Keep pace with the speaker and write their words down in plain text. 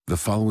The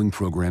following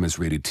program is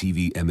rated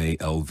TV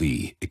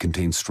MALV. It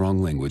contains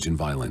strong language and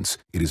violence.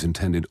 It is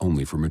intended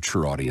only for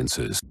mature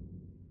audiences.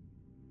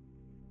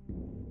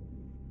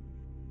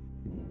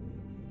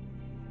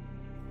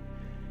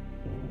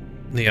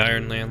 The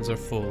Ironlands are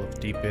full of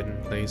deep hidden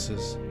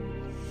places.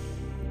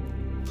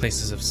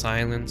 Places of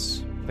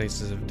silence,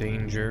 places of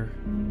danger,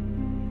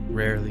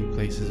 rarely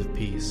places of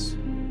peace.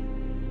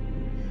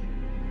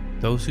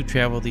 Those who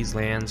travel these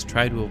lands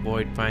try to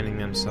avoid finding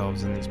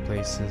themselves in these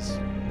places,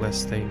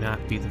 lest they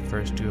not be the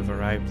first to have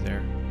arrived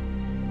there.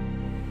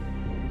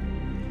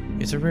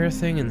 It's a rare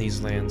thing in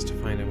these lands to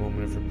find a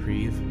moment of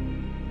reprieve,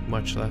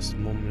 much less a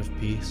moment of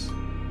peace.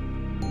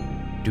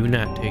 Do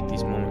not take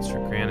these moments for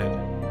granted.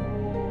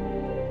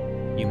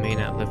 You may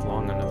not live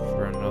long enough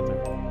for another.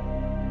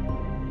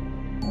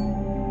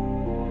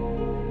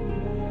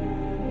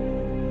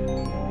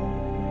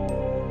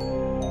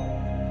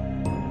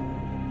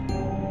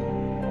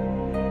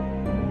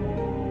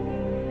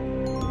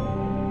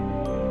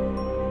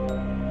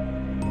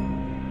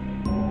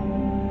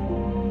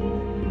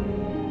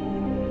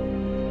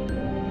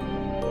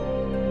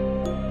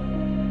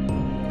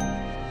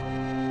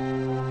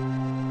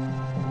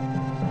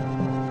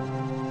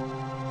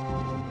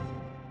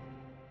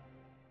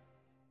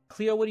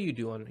 Cleo, what are you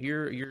doing?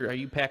 Are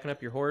you packing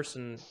up your horse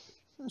and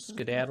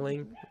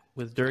skedaddling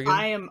with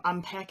Durgan?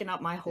 I'm packing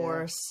up my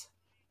horse.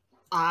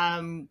 Yeah.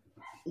 I'm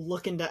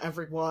looking to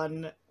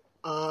everyone.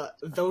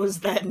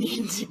 Those that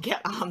need to get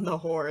on the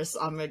horse,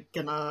 I'm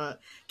gonna.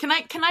 Can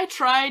I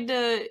try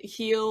to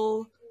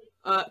heal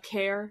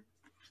Care?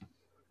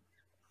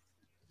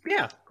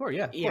 Yeah, of course.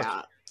 Yeah, of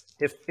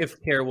course.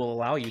 If Care will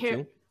allow you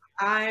to.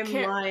 I'm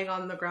lying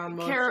on the ground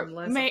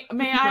motionless. May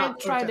I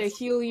try to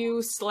heal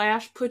you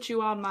 / put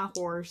you on my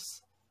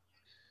horse?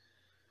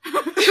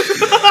 Put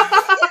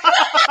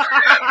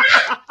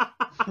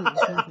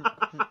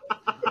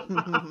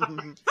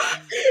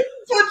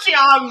you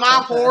on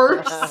my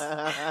horse.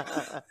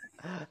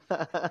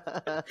 That's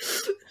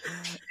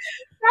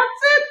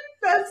it.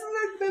 That's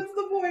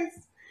the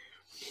voice.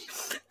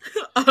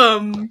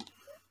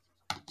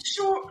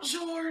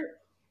 Sure.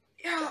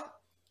 Yeah.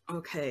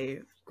 Okay,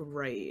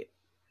 great.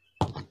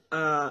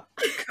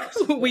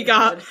 We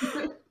got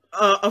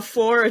a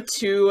 4, a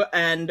 2,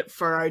 and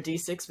for our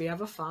D6 we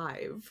have a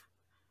 5.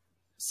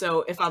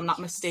 So if I'm not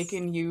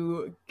mistaken,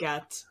 you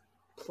get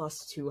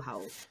 +2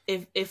 health.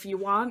 If you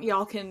want,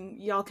 y'all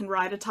can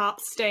ride atop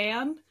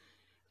Stan.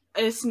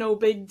 It's no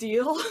big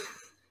deal.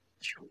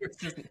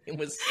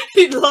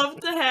 He'd love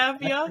to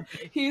have you.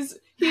 He's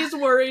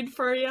worried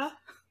for you.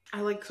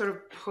 I sort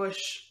of push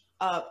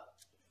up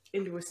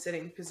into a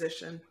sitting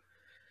position.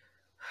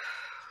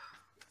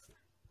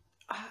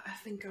 I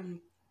think I'm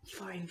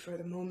fine for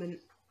the moment.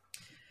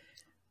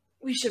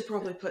 We should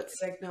probably put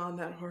Segna on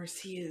that horse.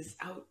 He is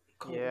out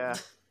cold. Yeah,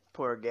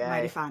 poor guy.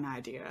 Mighty fine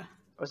idea.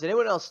 Was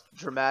anyone else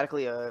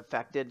dramatically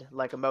affected,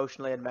 like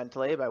emotionally and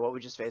mentally, by what we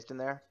just faced in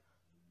there?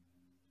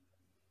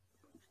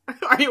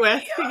 Are you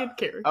asking in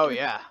character? Oh,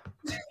 yeah.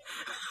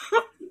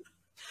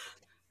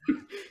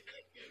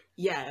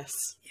 Yes.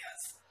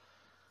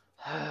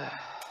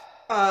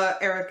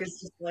 Eric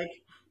is just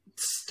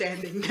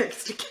standing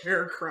next to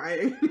Kara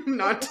crying,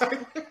 not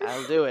talking.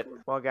 I'll do it.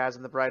 Well, guys,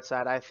 on the bright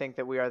side, I think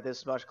that we are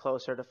this much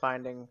closer to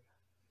finding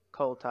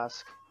Cold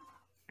Tusk.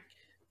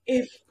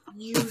 If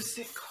you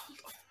say Cold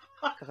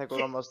Tusk. I think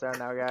we're almost there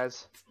now,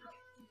 guys.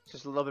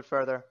 Just a little bit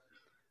further.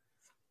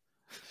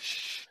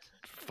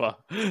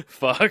 Fuck.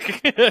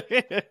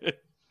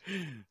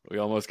 We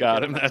almost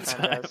got him that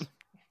time.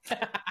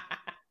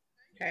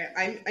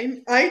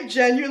 Okay, I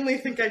genuinely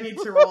think I need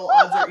to roll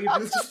odds or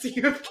evens to see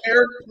if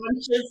Kara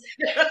punches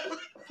him.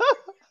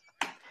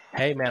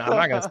 Hey man, I'm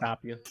not gonna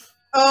stop you.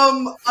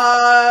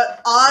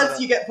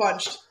 Odds you get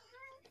punched.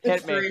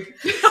 Hit me.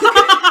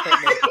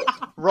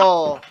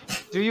 Roll.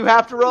 Do you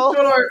have to roll?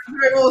 Do I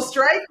roll a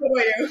strike? What do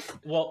I do?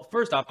 Well,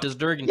 first off, does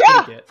Durgan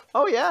take it?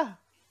 Oh yeah.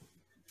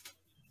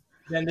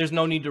 Then there's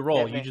no need to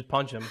roll. You just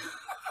punch him.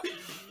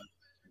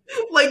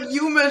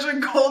 You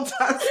measure Cold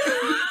Tusk.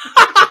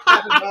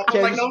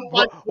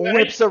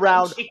 Whips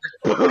around.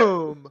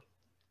 Boom.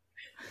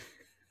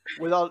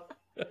 Without.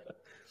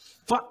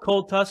 Fuck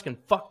Cold Tusk and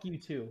fuck you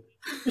too.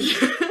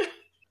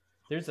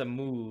 There's a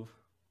move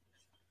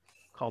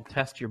called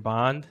Test Your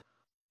Bond.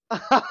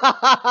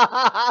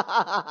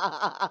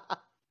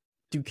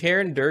 Do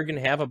Karen and Durgan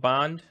have a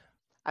bond?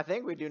 I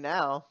think we do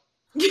now.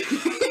 No,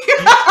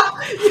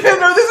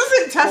 this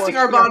isn't testing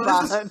our bond.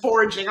 This is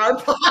forging our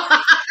bond.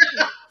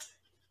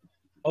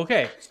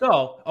 Okay,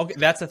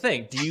 that's the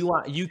thing. Do you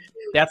want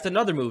That's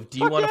another move. Do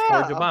you want to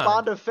forge a bond? A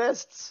bond of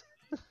fists.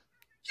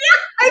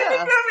 I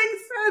think that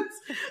makes sense.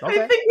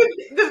 Okay. I think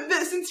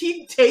since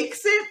he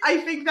takes it, I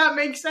think that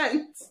makes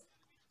sense.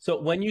 So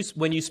when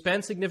you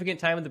spend significant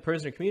time with the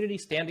prisoner community,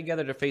 stand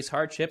together to face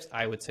hardships,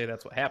 I would say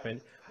that's what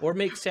happened, or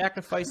make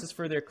sacrifices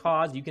for their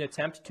cause, you can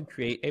attempt to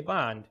create a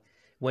bond.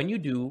 When you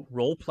do,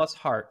 roll plus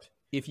heart.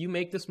 If you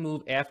make this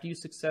move after you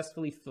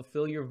successfully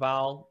fulfill your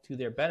vow to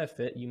their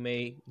benefit, you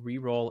may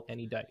re-roll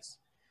any dice.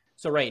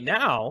 So right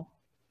now,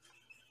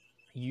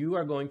 You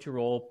are going to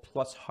roll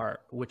plus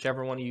heart,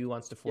 whichever one of you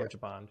wants to forge a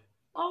bond.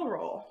 I'll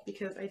roll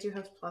because I do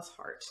have plus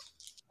heart.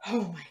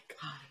 Oh my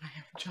god, I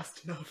have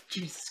just enough.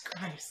 Jesus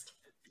Christ.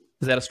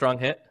 Is that a strong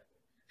hit?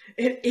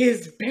 It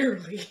is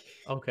barely.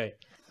 Okay.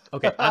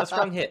 Okay, on a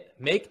strong hit,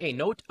 make a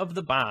note of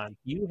the bond.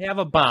 You have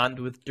a bond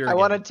with Durgan. I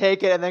want to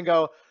take it and then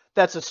go,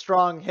 that's a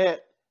strong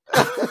hit.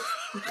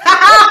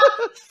 I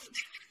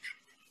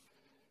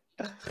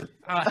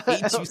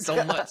hate you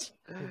so much.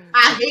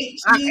 I hate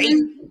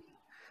you.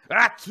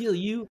 I kill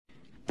you.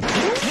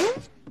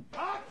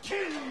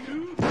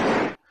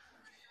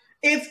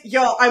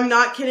 Yo, I'm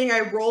not kidding. I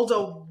rolled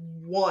a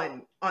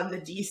 1 on the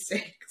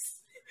D6.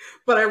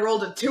 But I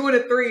rolled a 2 and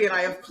a 3 and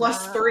I have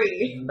plus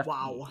 3.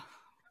 Wow.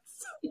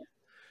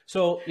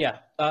 So, yeah,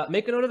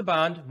 make a note of the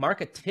bond.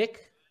 Mark a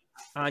tick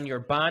on your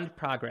bond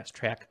progress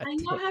track. I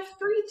now have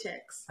 3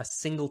 ticks. A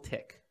single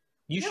tick.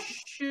 You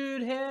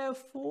should have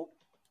 4.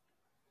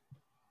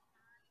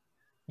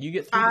 You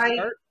get 3 to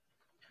start?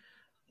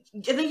 I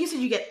think you said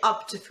you get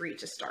up to 3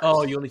 to start.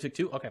 Oh, you only took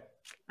 2? Okay.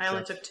 I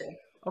only took 2.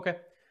 Okay.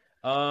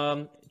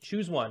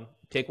 Choose one.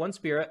 Take 1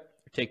 spirit,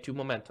 or take 2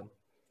 momentum.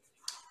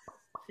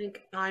 I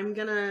think I'm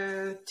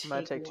gonna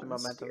take 2 1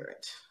 momentum.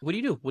 spirit. What do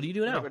you do? What do you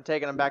do I think now? we're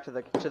taking them back to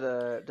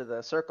the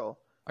circle.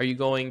 Are you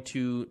going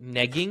to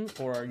Negging,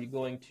 or are you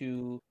going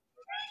to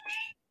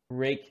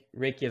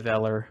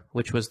Reykjavellir,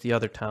 which was the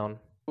other town?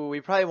 Ooh, we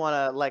probably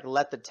want to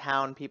let the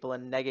town people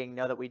in Negging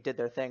know that we did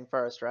their thing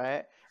first,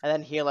 right? And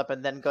then heal up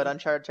and then go to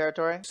uncharted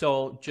territory.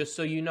 So, just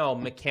so you know,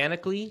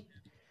 mechanically,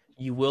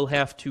 you will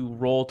have to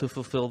roll to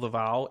fulfill the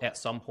vow at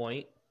some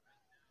point.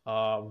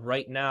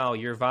 Right now,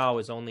 your vow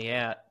is only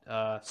at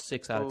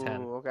 6 out of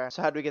 10. Ooh, okay.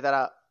 So how do we get that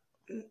out?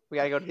 We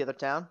gotta go to the other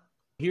town?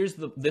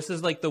 This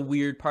is like the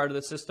weird part of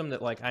the system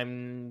that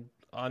I'm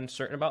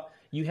uncertain about.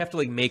 You have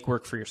to make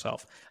work for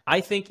yourself.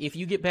 I think if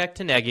you get back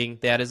to Negging,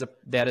 that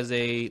is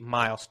a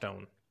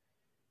milestone.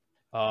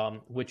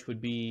 Which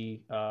would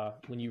be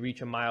when you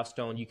reach a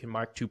milestone, you can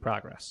mark 2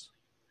 progress.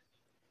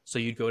 So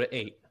you'd go to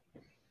 8.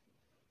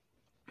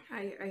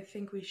 I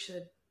think we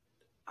should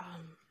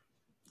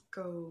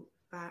go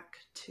back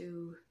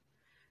to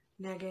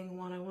Negging.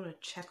 One, I want to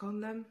check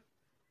on them.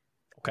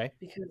 Okay.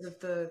 Because of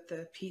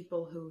the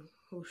people who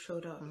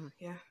showed up. Mhm.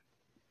 Yeah.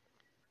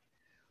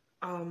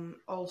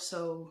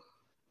 Also,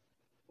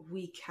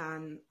 we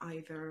can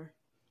either...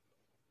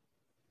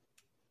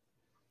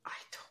 I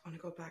don't want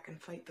to go back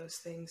and fight those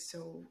things,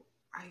 so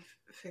I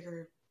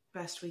figure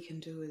best we can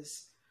do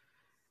is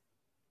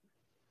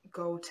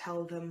go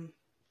tell them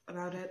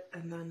about it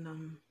and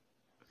then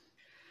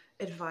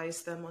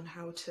advise them on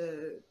how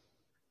to,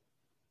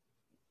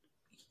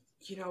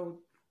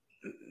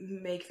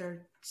 make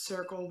their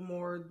circle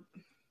more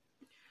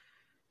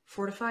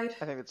fortified.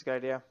 I think that's a good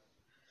idea.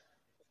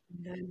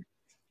 And then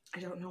I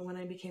don't know when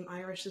I became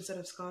Irish instead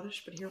of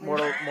Scottish, but here we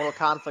Mortal are.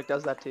 conflict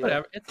does that to you.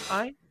 Whatever. It's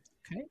fine.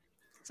 Okay.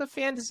 It's a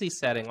fantasy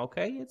setting,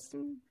 okay? It's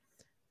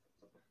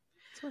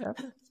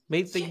whatever.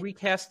 Maybe they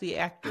recast the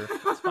actor.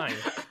 It's fine.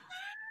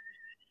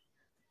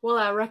 Well,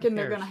 I reckon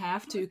they're cares? gonna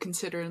have to,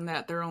 considering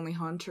that their only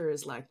hunter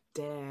is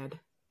dead.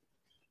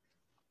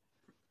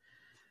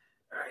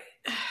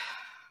 Alright.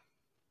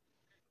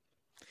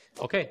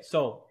 Okay,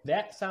 so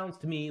that sounds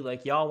to me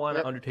like y'all want to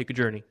Yep. undertake a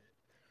journey.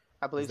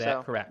 I Is believe that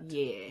so. correct?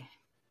 Yeah.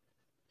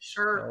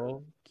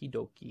 Sure. Okie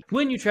dokie.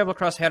 When you travel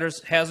across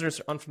hazardous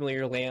or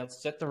unfamiliar lands,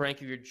 set the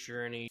rank of your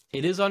journey.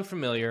 It is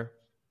unfamiliar.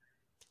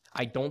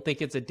 I don't think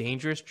it's a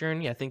dangerous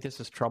journey. I think this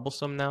is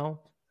troublesome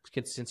now,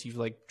 since you've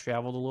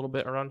traveled a little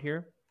bit around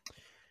here.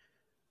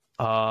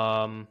 So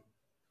I'm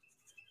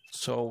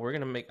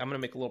gonna make a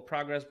little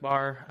progress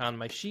bar on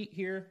my sheet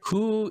here.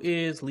 Who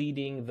is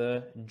leading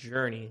the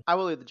journey? I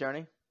will lead the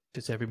journey.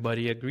 Does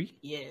everybody agree?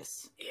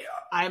 Yes. Yeah.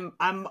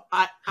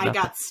 I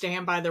got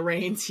Stan by the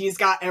reins. He's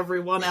got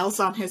everyone else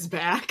on his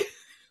back.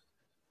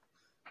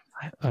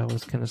 I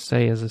was gonna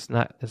say, is this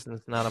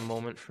not a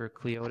moment for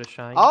Cleo to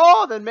shine?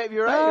 Oh, then maybe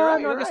you're right. You're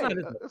right. no, I You're guess right. not,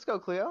 is it? Let's go,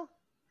 Cleo.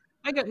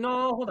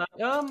 Hold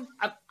on.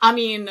 I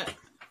mean,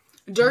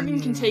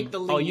 Durgan can take the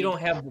lead. Oh, you don't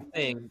have the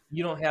thing.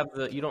 You don't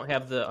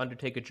have the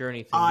undertake a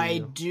journey thing. I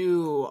do.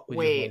 do. With your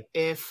Wait, hand.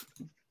 if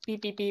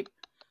beep beep beep,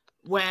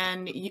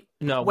 when you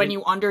No, when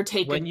you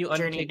undertake when a you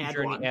journey, undertake a add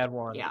journey, one. add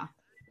 1. Yeah.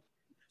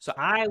 So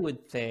I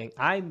would think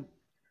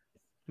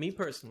me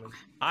personally,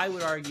 I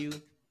would argue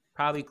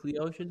probably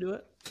Cleo should do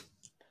it.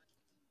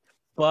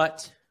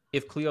 But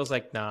if Cleo's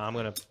like, nah, I'm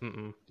gonna,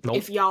 nope.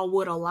 If y'all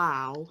would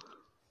allow.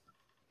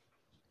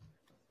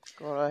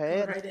 Go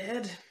ahead. Right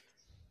ahead.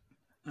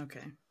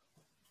 Okay.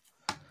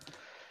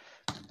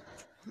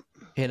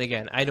 And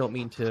again, I don't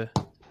mean to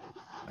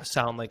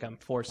sound like I'm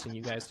forcing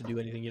you guys to do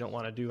anything you don't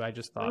want to do. I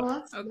just thought. Well,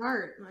 that's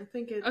smart. I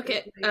think it. Okay.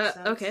 It makes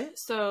sense. Okay.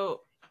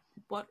 So,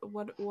 what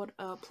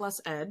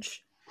plus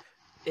edge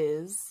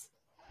is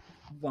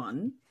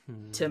 1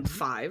 to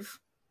 5,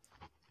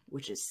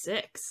 which is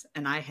 6,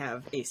 and I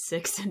have a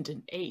 6 and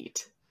an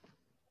 8.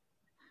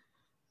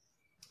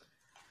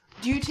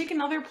 Do you take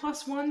another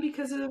 +1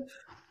 because of?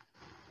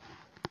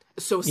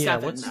 So Yeah,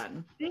 7 what's-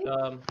 then.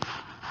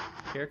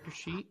 Character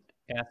sheet,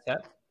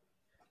 asset.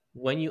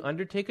 When you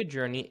undertake a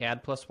journey,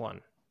 add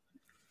 +1.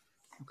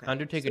 Okay.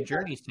 Undertake a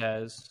journey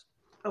says.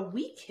 A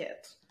weak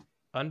hit.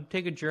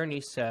 Undertake a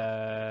journey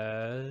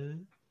says.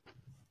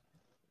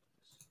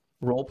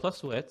 Roll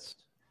plus wits.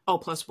 Oh,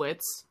 plus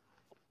wits.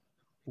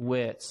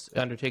 Wits.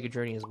 Undertake a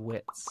journey is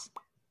wits.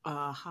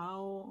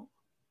 How?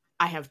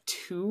 I have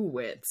 2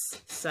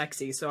 wits.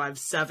 Sexy. So I have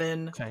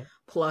 7 Okay.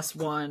 plus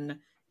 1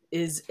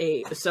 is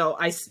 8. So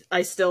I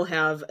still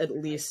have at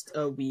least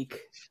a week.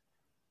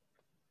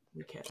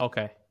 Okay.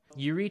 Okay.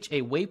 You reach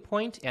a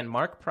waypoint and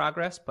mark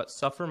progress, but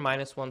suffer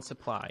 -1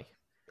 supply.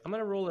 I'm going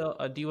to roll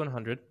a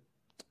D100.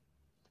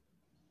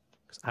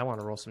 Because I want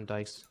to roll some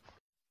dice.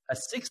 A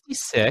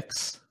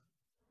 66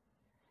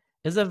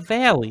 is a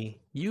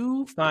valley.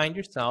 You find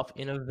yourself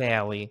in a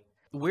valley.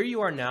 Where you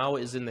are now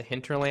is in the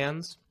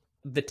hinterlands.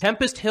 The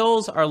Tempest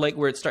Hills are like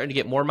where it's starting to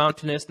get more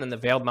mountainous, and then the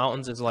Veiled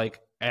Mountains is like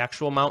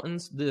actual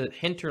mountains. The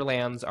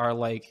hinterlands are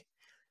like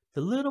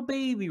the little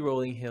baby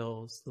rolling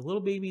hills, the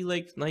little baby,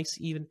 like, nice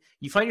even.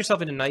 You find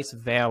yourself in a nice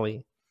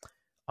valley.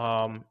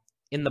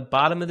 In the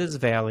bottom of this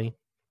valley,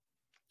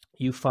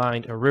 you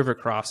find a river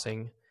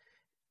crossing,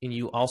 and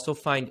you also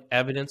find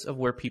evidence of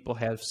where people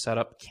have set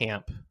up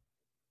camp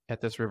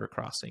at this river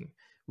crossing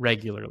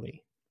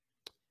regularly.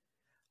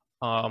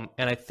 And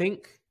I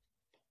think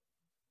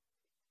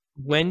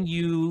when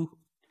you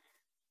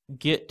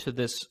get to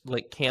this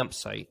like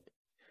campsite,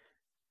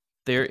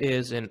 there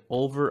is an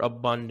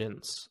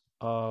overabundance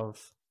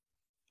of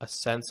a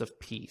sense of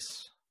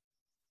peace.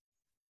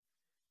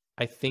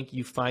 I think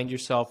you find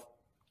yourself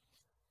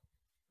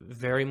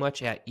very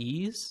much at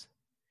ease.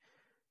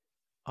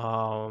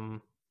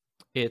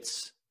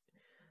 It's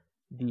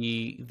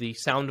the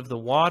sound of the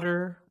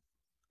water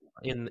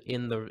in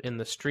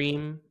the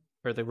stream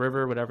or the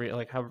river, whatever.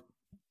 Like, how,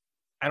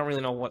 I don't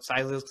really know what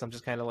size it is because I'm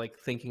just kind of like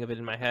thinking of it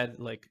in my head.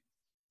 Like,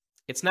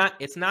 it's not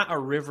a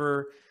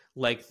river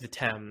like the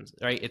Thames,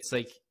 right? It's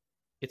like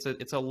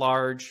it's a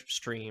large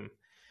stream.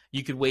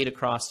 You could wade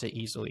across it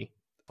easily.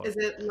 Is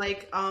it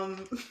like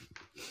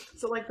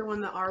is it like the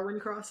one that Arwen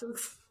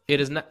crosses?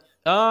 It is not.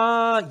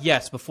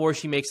 Yes. Before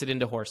she makes it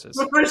into horses.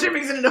 Before she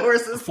makes it into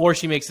horses. Before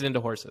she makes it into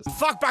horses.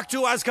 Fuck back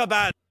to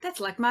Azkaban! That's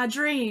like my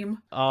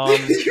dream. Your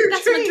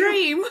That's my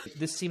dream.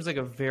 This seems like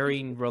a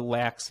very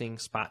relaxing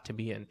spot to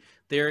be in.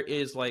 There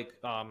is like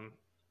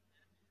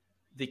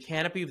the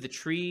canopy of the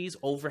trees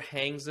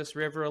overhangs this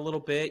river a little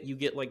bit. You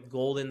get like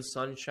golden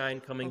sunshine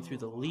coming through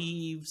the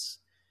leaves.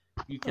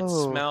 You can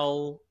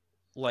smell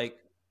like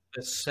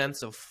the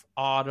sense of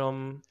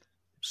autumn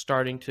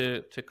starting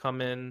to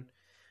come in.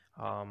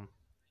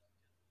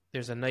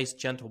 There's a nice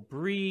gentle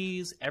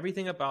breeze.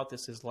 Everything about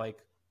this is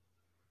like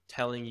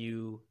telling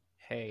you,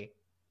 hey,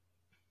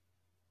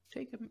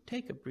 take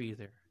a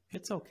breather.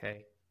 It's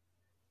okay.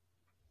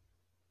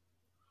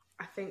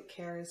 I think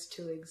Kara's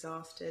too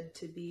exhausted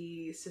to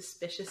be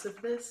suspicious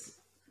of this.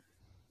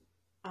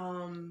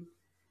 And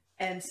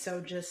so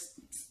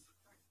just,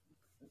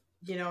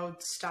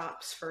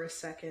 stops for a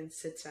second,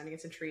 sits down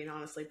against a tree, and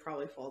honestly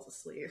probably falls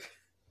asleep.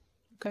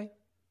 Okay.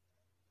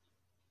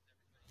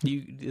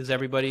 Is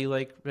everybody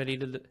like ready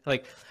to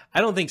like?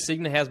 I don't think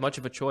Signa has much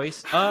of a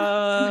choice.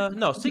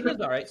 No, Signa's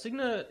all right.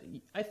 Signa,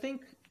 I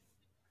think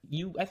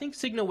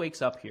Signa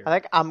wakes up here. I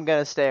think I'm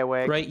gonna stay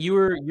awake. Right,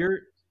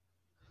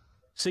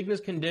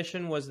 Signa's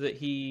condition was that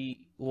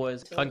he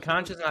was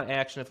unconscious, not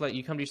action. If like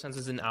you come to your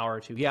senses in an hour or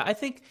two. Yeah, I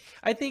think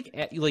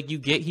like you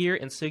get here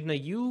and Signa,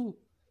 you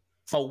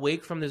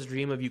awake from this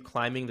dream of you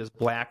climbing this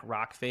black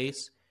rock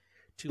face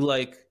to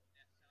like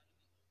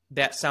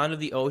that sound of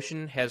the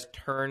ocean has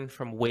turned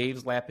from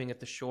waves lapping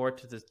at the shore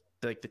to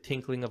the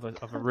tinkling of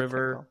a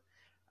river,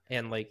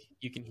 and like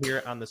you can hear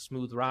it on the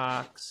smooth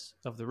rocks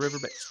of the river.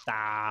 But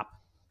stop,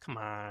 come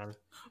on,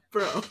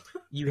 Bro.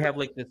 you have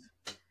like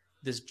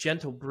this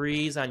gentle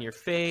breeze on your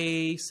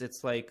face.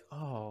 It's like,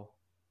 oh,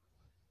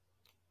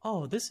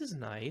 this is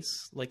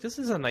nice. Like, this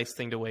is a nice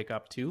thing to wake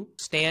up to.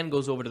 Stan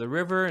goes over to the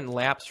river and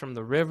laps from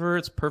the river.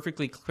 It's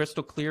perfectly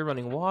crystal clear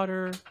running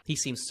water. He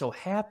seems so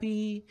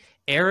happy.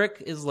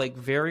 Eric is like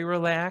very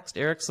relaxed.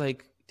 Eric's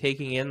like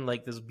taking in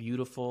like this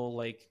beautiful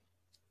like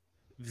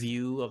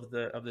view of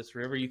this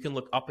river. You can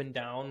look up and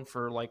down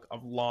for like a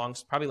long,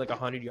 probably like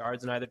 100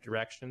 yards in either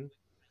direction.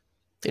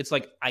 It's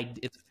like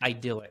it's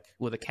idyllic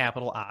with a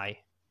capital I.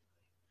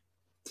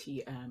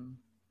 TM.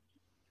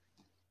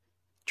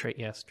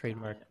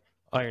 Trademark.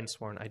 Iron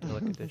Sworn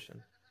Idyllic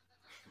Edition.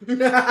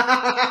 Do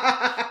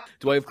I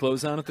have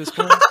clothes on at this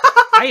point?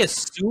 I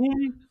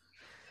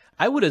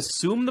would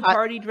assume the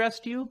party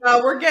dressed you.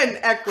 We're getting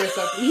Equus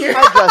up here.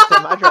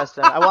 I dressed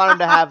him. I wanted him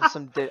to have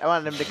I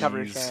wanted him to cover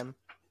his Jeez. shame.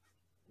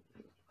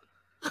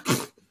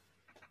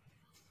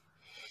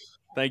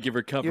 Thank you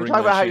for covering. You were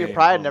talking my about how your shame,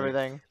 pride and homie.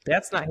 everything.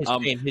 That's not his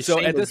shame. His so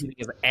shame at was this- getting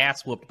his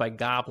ass whooped by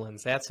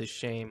goblins. That's his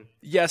shame.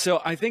 Yeah,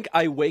 so I think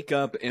I wake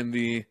up and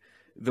the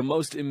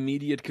most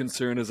immediate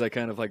concern as I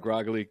kind of like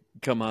groggily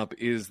come up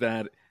is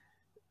that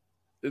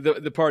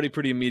the party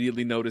pretty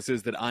immediately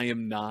notices that I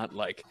am not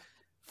like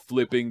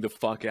flipping the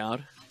fuck out.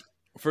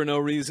 for no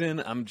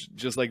reason. I'm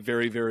just like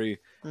very, very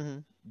Mm-hmm.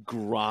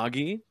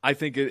 groggy. I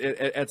think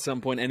at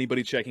some point,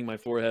 anybody checking my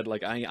forehead,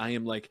 like I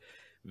am like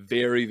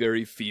very,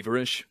 very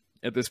feverish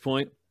at this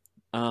point.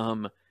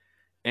 And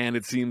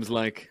it seems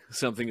like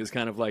something has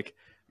kind of like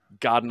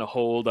gotten a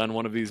hold on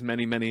one of these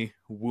many, many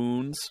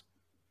wounds.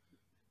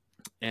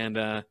 And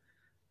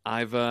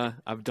I've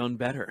done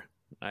better.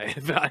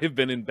 I've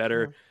been in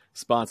better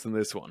spots than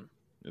this one.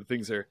 And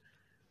things are,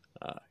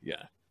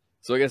 yeah.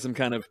 So I guess I'm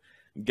kind of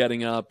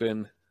getting up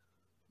and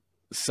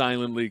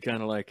silently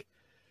kind of like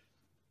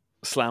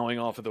sloughing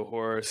off of the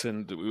horse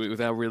and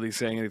without really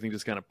saying anything,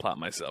 just kind of plop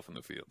myself in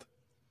the field.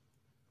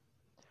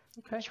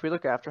 Okay. Should we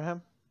look after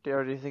him?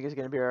 Or do you think he's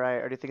going to be all right?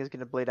 Or do you think he's going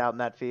to bleed out in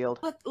that field?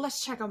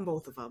 Let's check on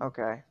both of them.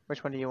 Okay.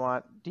 Which one do you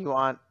want? Do you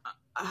want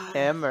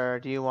him or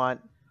do you want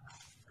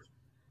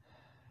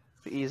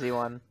the easy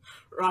one?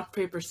 Rock,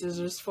 paper,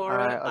 scissors for All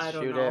right, it? let's I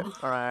don't shoot know. it.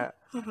 All right.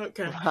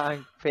 Okay. Rock,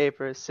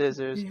 paper,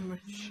 scissors,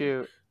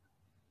 shoot.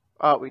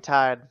 Oh, we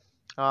tied.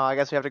 Oh, I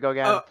guess we have to go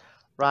again. Oh.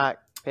 Rock,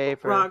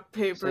 paper, Rock,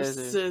 paper,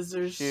 scissors,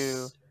 scissors.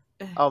 shoot.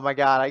 Oh my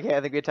god, I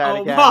think we tied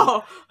Oh, again. no.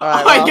 All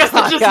right, I well, guess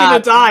I'm oh, just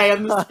God. gonna die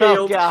in this Oh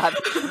field. god.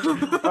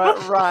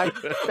 Rock,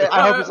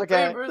 I hope it's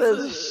okay. Paper,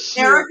 Scissors,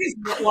 shoot. Eric is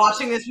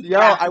watching this with Yo,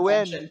 rapt I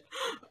win.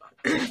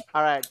 attention.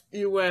 All right,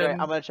 You win. great.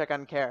 I'm gonna check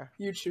on Care.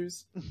 You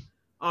choose.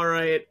 All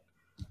right.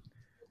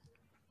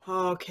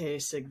 Okay,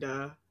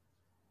 Signa.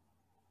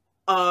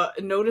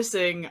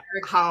 Noticing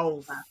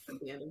how At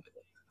the end.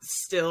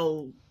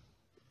 still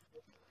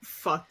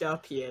fucked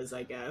up he is,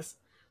 I guess.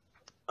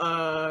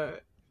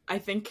 I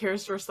think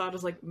Kare's first thought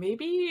is like,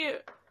 maybe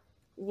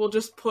we'll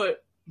just put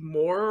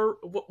more.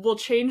 We'll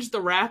change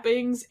the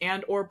wrappings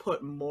and or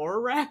put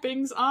more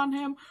wrappings on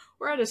him.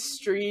 We're at a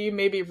stream.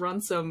 Maybe run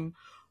some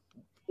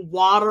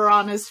water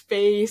on his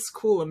face,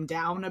 cool him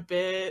down a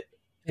bit.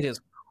 It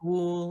is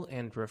cool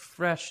and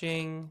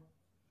refreshing.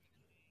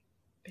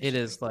 It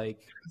is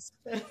like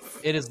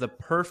it is the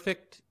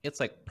perfect. It's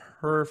like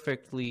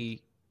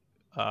perfectly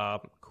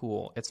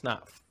cool. It's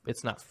not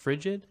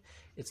frigid.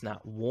 It's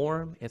not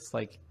warm. It's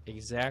like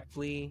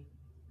exactly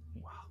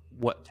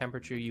what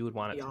temperature you would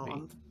want it to be.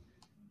 Yawn.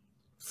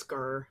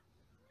 Skur.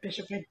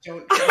 Bishop, I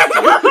don't.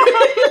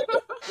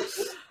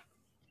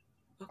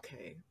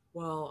 Okay.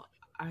 Well,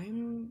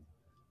 I'm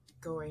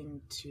going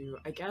to.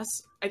 I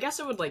guess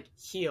it would like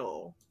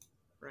heal,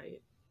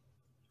 right?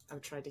 I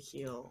would try to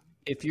heal.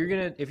 If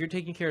you're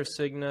taking care of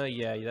Signa,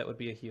 yeah, that would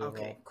be a heal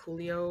Okay,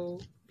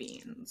 Coolio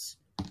beans.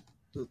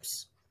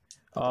 Oops.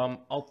 roll.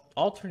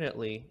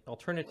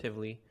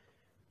 Alternatively,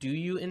 do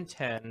you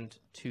intend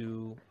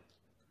to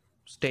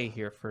stay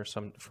here for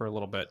a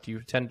little bit? Do you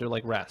intend to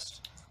like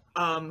rest?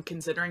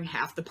 Considering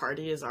half the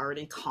party is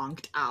already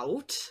conked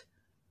out,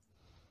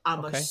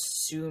 I'm Okay.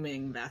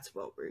 assuming that's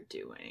what we're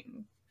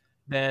doing.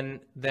 Then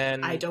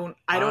I don't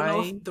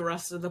know if the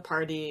rest of the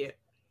party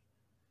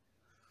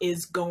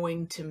is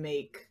going to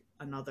make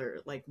another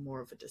like more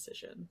of a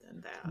decision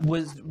than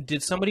that.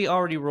 Did somebody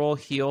already roll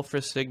heal for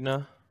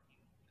Signa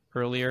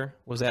earlier?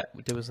 Was that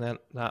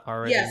not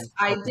already? Yes,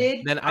 I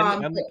did. Then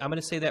I'm going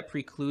to say that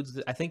precludes.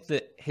 I think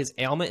that his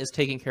ailment is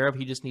taken care of.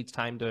 He just needs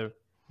time to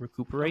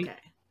recuperate. Okay.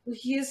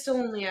 He is still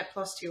only at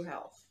 +2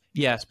 health.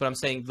 Yes, but I'm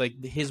saying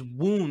like his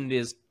wound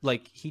is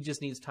like he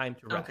just needs time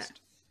to Okay.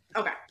 rest.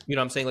 Okay. You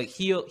know what I'm saying? Like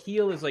heal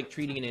is like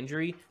treating an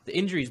injury. The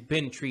injury's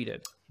been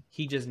treated.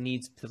 He just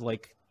needs to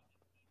like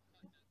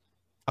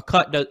a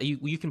cut.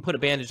 You can put a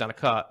bandage on a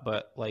cut,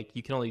 but like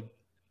you can only.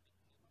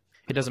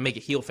 It doesn't make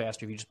it heal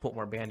faster if you just put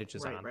more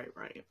bandages on.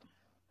 Right.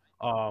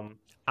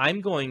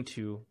 I'm going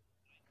to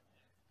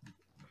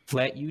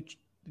let you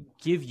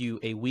give you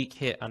a weak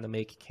hit on the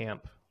make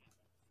camp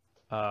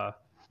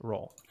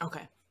roll.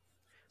 Okay.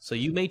 So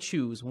you may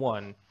choose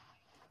one,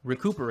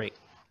 recuperate.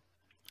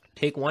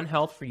 Take 1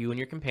 health for you and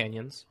your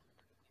companions.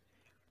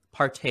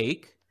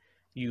 Partake.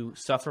 You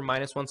suffer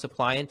 -1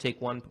 supply and take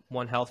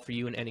one health for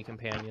you and any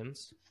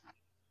companions.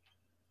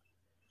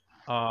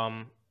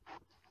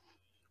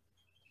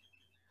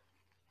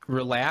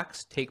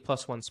 Relax. Take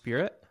 +1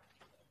 spirit.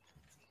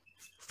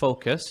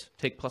 Focus.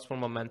 Take +1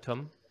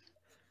 momentum.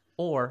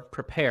 Or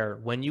prepare.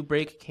 When you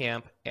break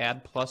camp,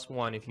 add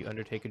 +1 if you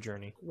undertake a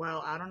journey.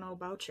 Well, I don't know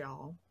about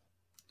y'all,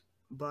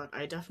 but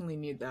I definitely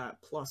need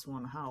that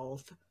 +1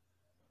 health.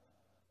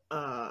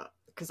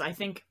 Because I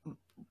think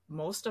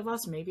most of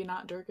us, maybe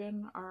not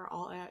Durgan, are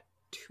all at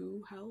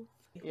 2 health.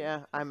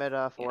 Yeah, I'm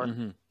at 4.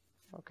 Mm-hmm.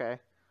 Okay.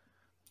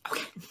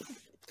 Okay.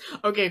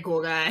 Okay,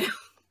 cool guy.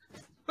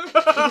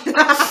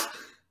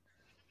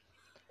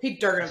 Peak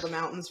Durgan of the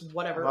mountains,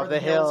 whatever. Above or the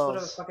hills, whatever the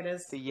hills. fuck it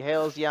is. The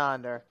hills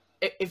yonder.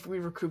 If we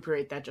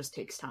recuperate, that just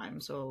takes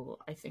time. So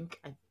I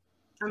think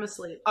I'm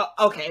asleep.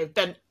 okay,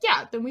 then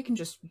we can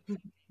just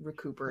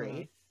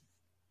recuperate.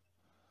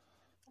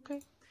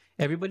 Okay.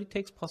 Everybody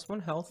takes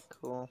 +1 health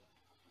Cool.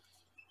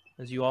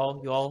 as you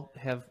all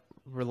have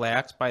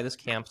relaxed by this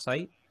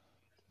campsite.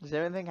 Does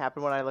anything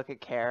happen when I look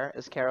at Care?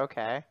 Is Care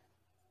okay?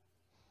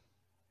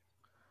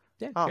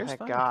 Yeah, Oh, Kare's thank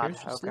fine. God. Kare's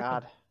just Oh, sleeping.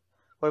 God.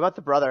 What about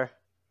the brother?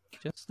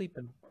 Just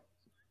sleeping.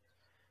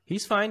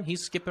 He's fine.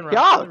 He's skipping around.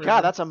 Oh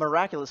god, that's a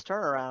miraculous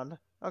turnaround.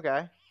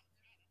 Okay.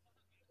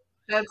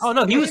 Oh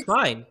no, he was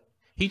fine.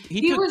 He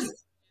took,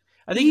 was.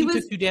 I think he he was-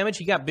 took 2 damage.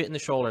 He got bit in the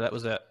shoulder. That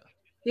was it.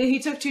 Yeah, he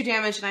took 2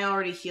 damage, and I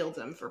already healed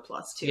him for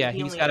 +2. Yeah, He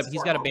he's only got has a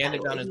 4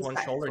 bandage health, on his he's one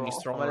back shoulder, and he's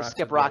full. throwing I'm gonna rocks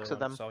skip the rocks other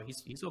with one, him.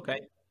 So he's okay.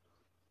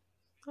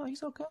 Oh,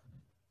 he's okay.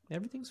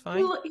 Everything's He,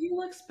 fine. he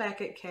looks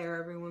back at Care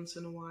every once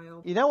in a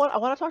while. You know what? I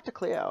want to talk to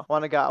Cleo. I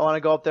want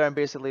to go up there and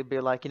basically be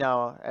like,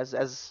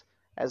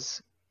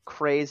 as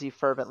crazy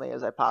fervently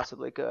as I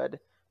possibly could,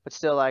 but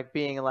still like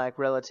being like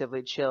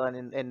relatively chill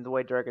and in the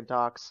way Durgan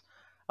talks.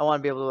 I want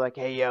to be able to like,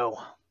 hey yo,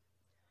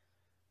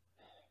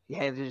 you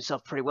handled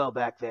yourself pretty well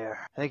back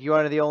there. I think you're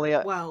one of the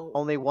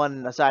only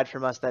one aside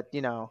from us that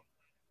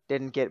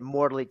didn't get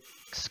mortally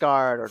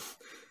scarred or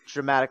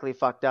dramatically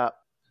fucked up.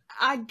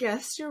 I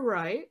guess you're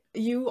right.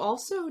 You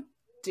also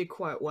did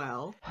quite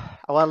well.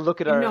 I want to look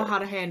at You our know how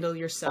to handle I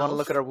yourself. want to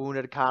look at our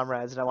wounded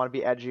comrades, and I want to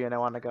be edgy, and I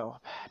want to go,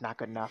 not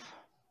good enough.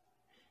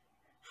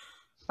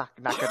 Not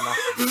good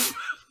enough.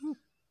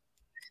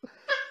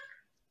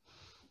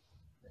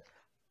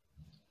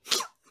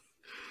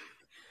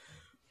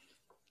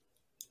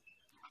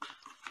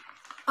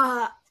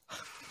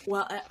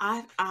 Well,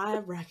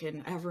 I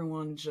reckon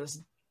everyone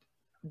just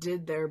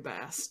did their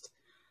best.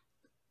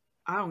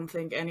 I don't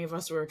think any of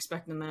us were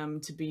expecting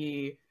them to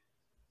be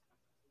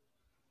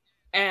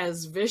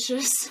as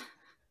vicious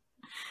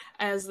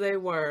as they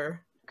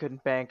were.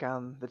 Couldn't bank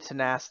on the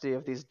tenacity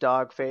of these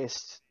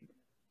dog-faced,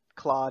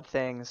 clawed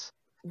things.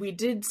 We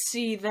did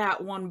see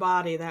that one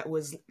body that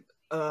was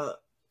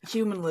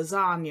human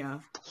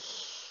lasagna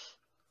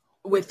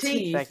with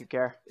teeth. Thank you,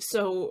 Care.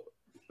 So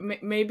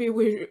maybe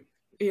we,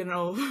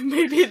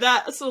 maybe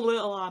that's a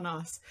little on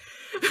us.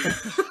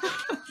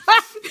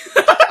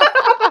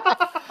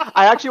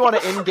 I actually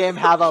want to in-game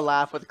have a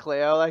laugh with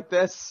Cleo like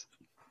this.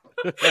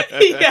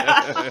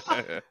 Yeah,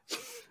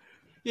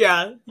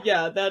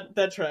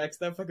 that tracks.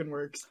 That fucking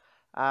works.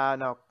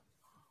 No.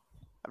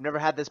 I've never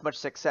had this much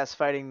success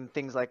fighting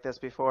things like this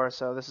before,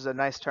 so this is a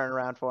nice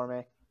turnaround for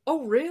me.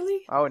 Oh,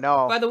 really? Oh,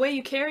 no. By the way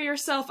you carry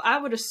yourself, I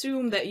would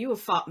assume that you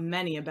have fought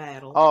many a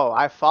battle. Oh,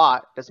 I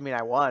fought. Doesn't mean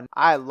I won.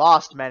 I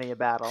lost many a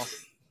battle.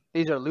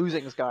 These are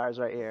losing scars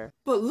right here.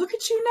 But look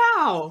at you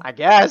now. I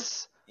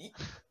guess.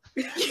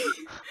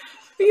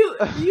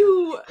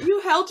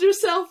 You held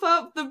yourself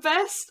up the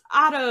best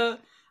out of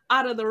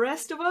the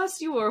rest of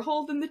us. You were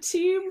holding the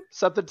team.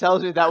 Something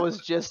tells me that was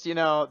just,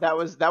 that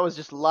was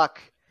just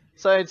luck.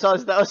 So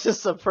that was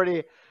just a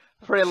pretty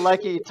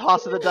lucky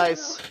toss of the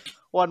dice,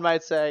 one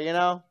might say.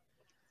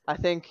 I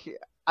think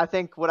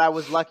what I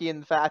was lucky in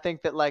the fact, I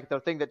think that like the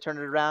thing that turned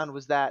it around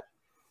was that,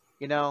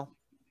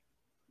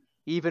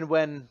 even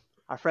when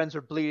our friends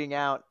were bleeding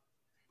out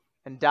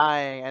and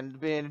dying and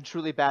being in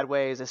truly bad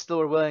ways, they still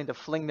were willing to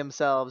fling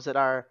themselves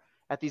at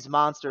these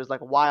monsters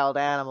like wild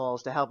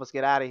animals to help us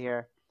get out of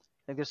here.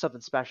 I think there's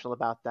something special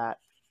about that.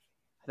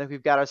 I think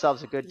we've got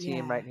ourselves a good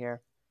team right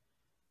here.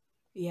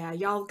 Yeah,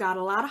 y'all got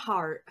a lot of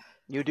heart.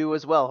 You do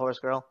as well, Horse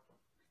Girl.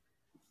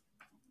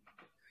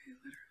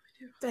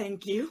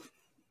 Thank you.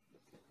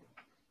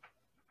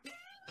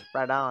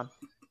 Right on.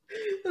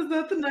 Is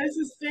that the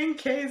nicest thing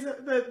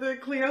that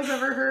Cleo's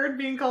ever heard,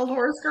 being called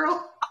Horse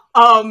Girl?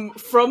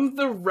 From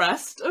the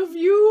rest of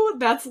you,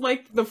 that's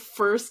like the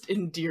first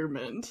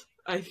endearment,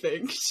 I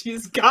think,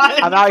 she's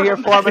got. I'm out here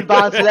forming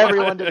bonds with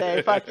everyone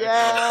today. Fuck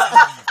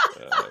yeah!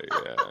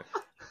 Yeah.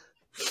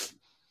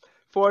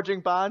 Forging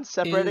bonds,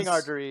 separating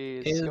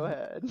arteries. Go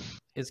ahead.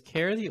 Is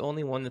Care the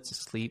only one that's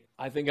asleep?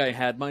 I think I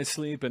had my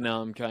sleep, and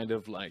now I'm kind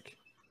of like...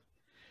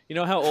 You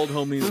know how old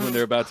homies, when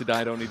they're about to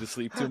die, don't need to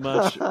sleep too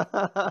much?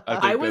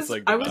 I was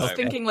vibe.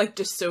 thinking like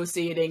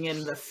dissociating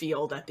in the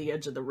field at the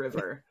edge of the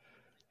river.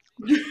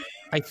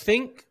 I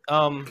think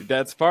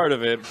that's part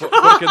of it.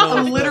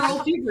 A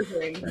literal fever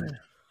dream.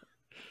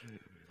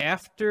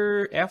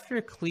 After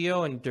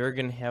Cleo and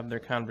Durgan have their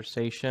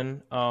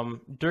conversation,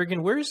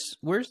 Durgan, where's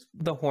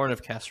the horn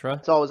of Kestra?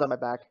 It's always on my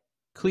back.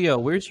 Cleo,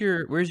 where's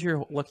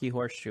your lucky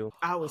horseshoe?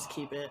 I always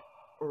keep it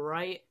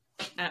right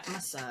at my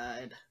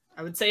side.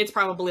 I would say it's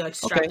probably like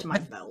strapped to my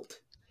belt.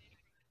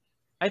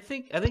 I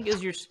think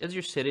as you're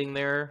sitting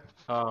there,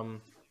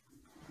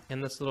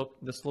 in this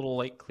little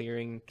like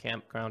clearing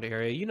campground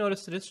area, you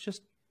notice that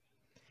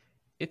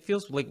it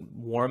feels like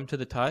warm to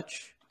the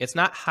touch. It's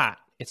not hot.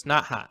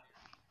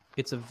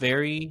 It's a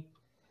very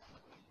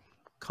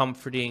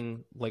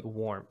comforting like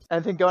warmth.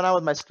 Anything going on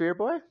with my spear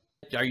boy?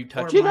 Are you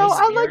touching?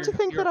 I like to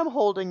think that I'm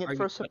holding it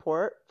for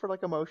support, for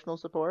like emotional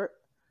support.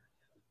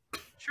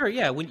 Sure,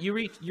 yeah. When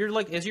you're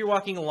like as you're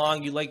walking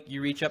along,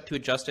 you reach up to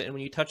adjust it, and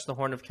when you touch the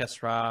horn of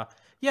Kestra,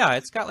 yeah,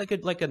 it's got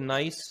like a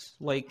nice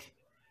like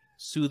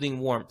soothing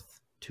warmth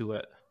to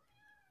it.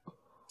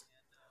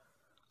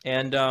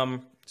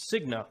 And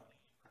Signa.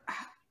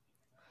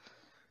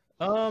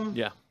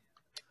 Yeah.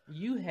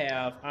 You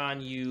have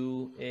on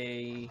you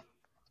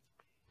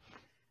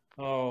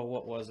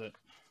what was it?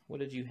 What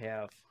did you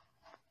have?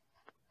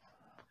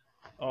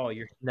 Oh,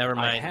 never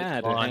mind. I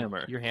had a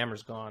hammer. Your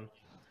hammer's gone.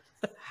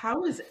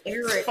 How is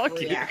Eric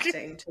Fuck you.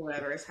 reacting to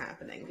whatever is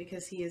happening?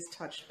 Because he is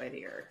touched by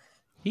the earth.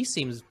 He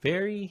seems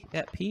very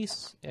at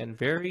peace and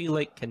very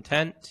like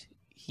content.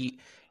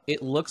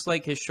 It looks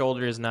like his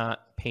shoulder is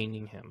not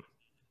paining him.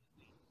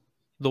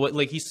 The way,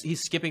 like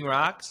he's skipping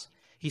rocks.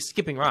 He's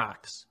skipping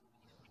rocks.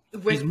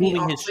 He's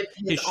moving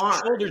his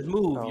shoulders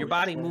move. Oh, Your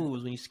body shit.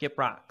 moves when you skip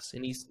rocks,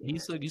 and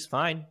he's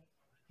fine.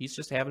 He's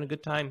just having a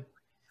good time,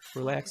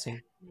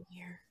 relaxing.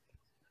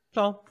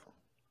 So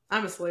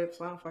I'm asleep,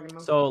 so I don't fucking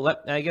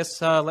know.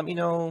 so let me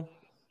know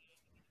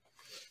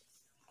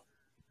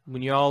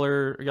when y'all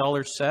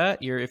are set.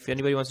 If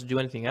anybody wants to do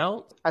anything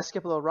else. I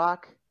skip a little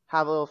rock,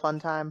 have a little fun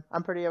time.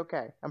 I'm pretty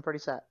okay. I'm pretty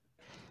set.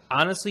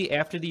 Honestly,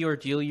 after the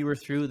ordeal you were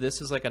through,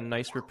 this is like a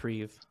nice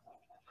reprieve.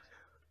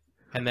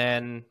 And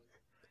then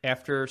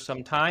after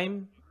some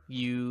time,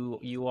 you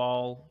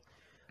all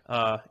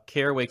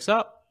Care wakes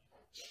up.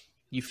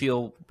 You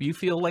feel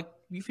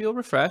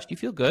refreshed. You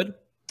feel good.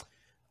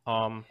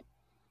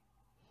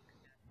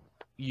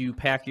 You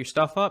pack your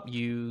stuff up.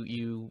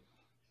 You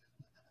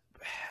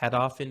head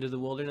off into the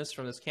wilderness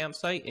from this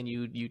campsite, and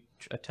you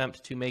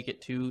attempt to make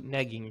it to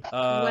Negging.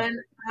 When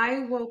I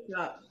woke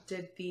up,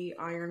 did the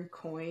iron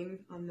coin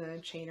on the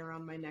chain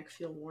around my neck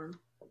feel warm?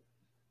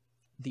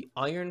 The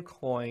iron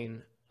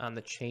coin on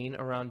the chain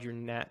around your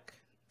neck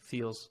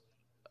feels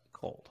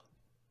cold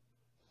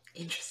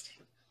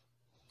Interesting.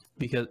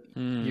 because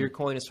your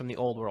coin is from the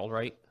old world,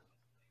 right?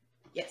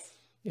 Yes.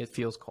 It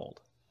feels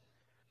cold.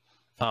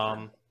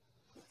 I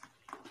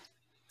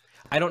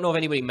don't know if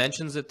anybody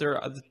mentions that their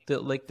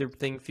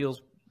thing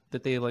feels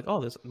that they like.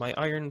 Oh, this my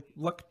iron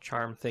luck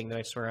charm thing that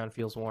I swear on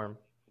feels warm.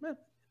 Eh.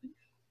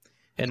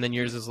 And then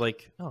yours is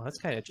like, oh, that's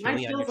kind of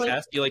chilly on your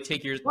chest. You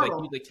take yours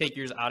take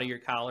yours out of your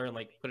collar and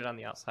put it on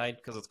the outside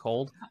because it's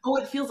cold. Oh,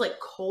 it feels like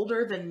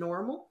colder than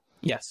normal?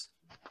 Yes.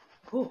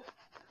 Ooh.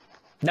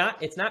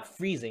 It's not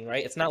freezing,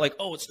 right? It's not like,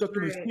 oh, it's stuck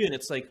to my skin.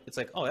 It's like,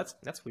 oh,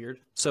 that's weird.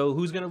 So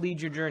who's gonna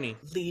lead your journey?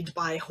 Lead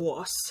by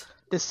horse.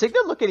 Does Signa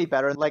look any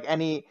better? Like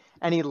any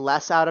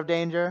less out of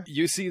danger?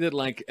 You see that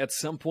at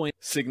some point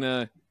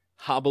Signa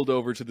hobbled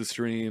over to the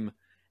stream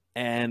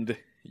and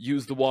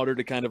used the water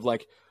to kind of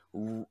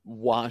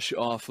wash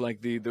off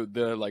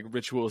the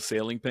ritual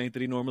sailing paint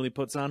that he normally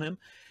puts on him.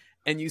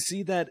 And you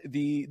see that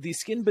the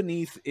skin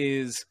beneath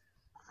is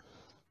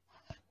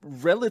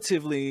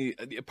relatively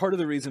part of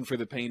the reason for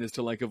the paint is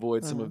to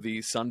avoid some of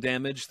the sun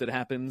damage that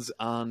happens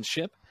on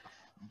ship,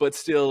 but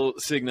still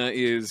Signa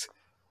is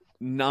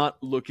not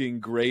looking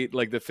great.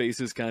 The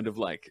face is kind of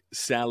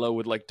sallow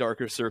with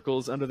darker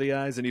circles under the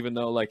eyes, and even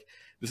though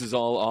this is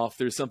all off,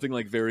 there's something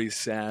very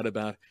sad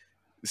about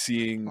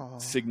seeing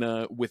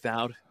Signa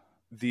without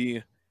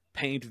the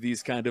paint.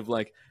 These kind of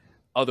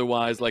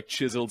otherwise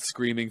chiseled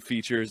screaming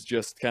features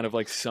just kind of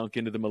sunk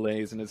into the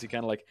malaise, and as he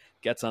kind of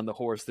gets on the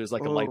horse, there's a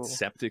light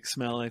septic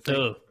smell, I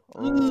think.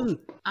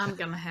 I'm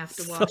gonna have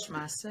to wash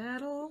my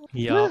saddle.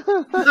 Yeah.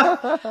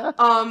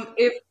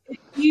 If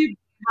he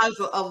has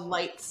a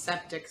light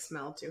septic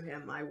smell to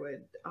him, I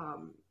would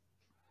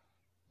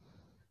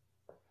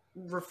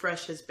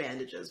refresh his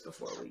bandages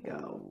before we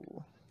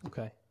go.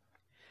 Okay.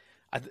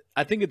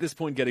 I think at this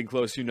point, getting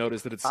close, you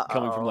notice that it's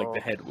coming from the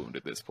head wound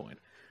at this point.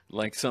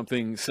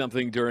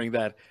 Something during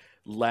that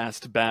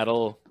last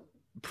battle.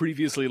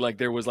 Previously,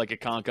 there was a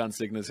conch on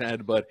Signa's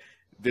head, but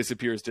this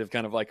appears to have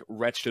kind of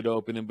wretched it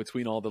open in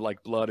between all the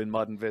blood and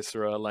mud and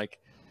viscera.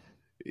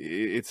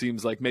 It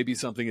seems like maybe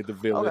something at the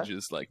village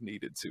is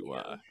needed to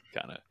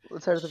kind of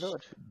Let's head to the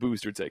village.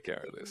 boost or take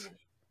care of this.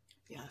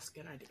 Yes,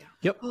 good idea.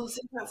 Yep. Well,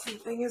 see, that's the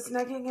thing is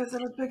Negging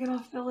isn't a big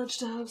enough village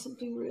to have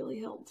something really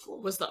helpful.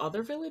 Was the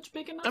other village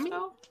big enough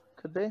though?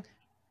 Could be.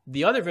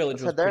 The other village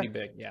Let's was head there. pretty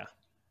big, yeah.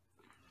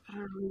 I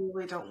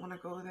really don't want to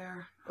go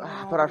there.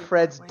 But our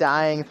Fred's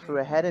dying through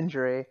a head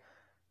injury.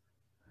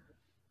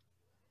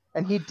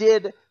 And he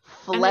did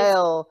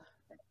flail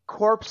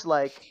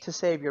corpse-like to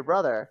save your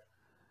brother.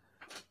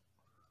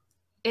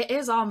 It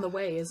is on the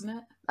way, isn't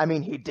it? I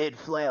mean, he did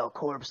flail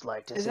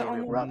corpse-like to Is it save on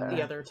your the brother.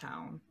 The other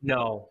town.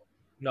 No,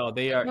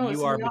 they are. No, it's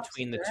you are in the opposite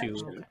between the two.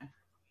 direction.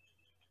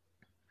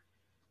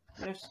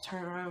 I have to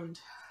turn around.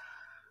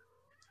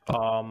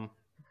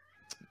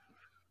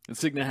 And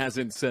Signa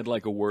hasn't said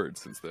a word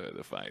since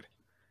the fight.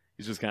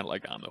 He's just kind of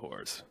on the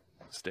horse,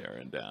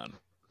 staring down.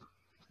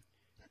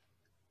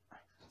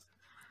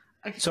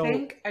 I So-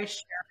 think I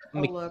share a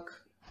Me-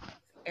 look,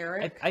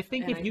 Eric. I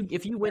think and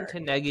if you went to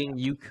Negging,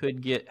 you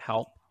could get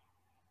help.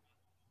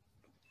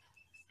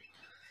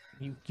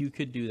 You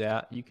could do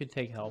that. You could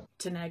take help.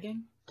 To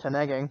Negging? To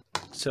Negging.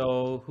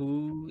 So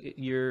who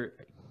your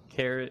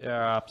Cleo is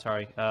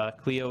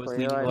Cleo,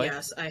 leading I- the way?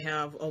 Yes, I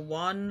have a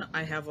 1,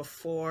 I have a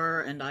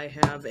 4, and I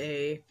have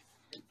a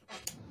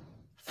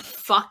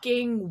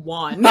fucking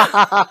 1.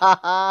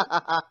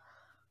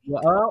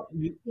 Well,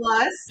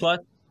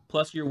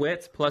 plus your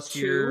wits, plus 2.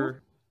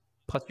 your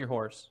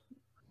horse.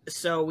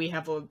 So we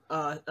have a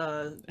Add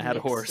a mixed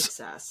horse.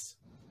 success.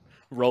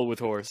 Roll with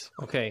horse.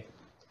 Okay.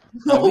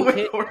 Roll You with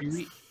hit- horse.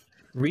 you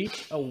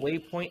reach a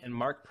waypoint and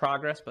mark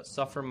progress, but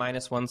suffer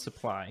 -1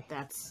 supply.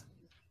 That's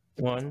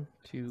 1,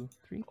 2,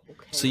 3.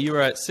 okay. So you were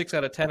at 6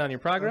 out of 10 on your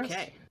progress.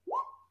 Okay.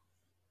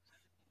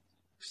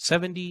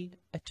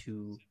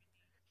 72.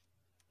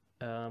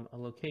 A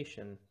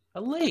location.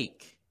 A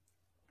lake.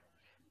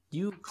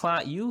 You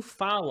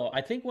follow.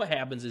 I think what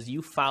happens is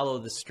you follow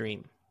the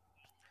stream.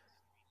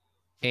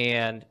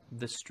 And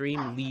the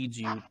stream leads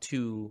you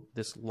to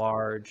this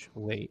large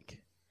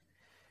lake.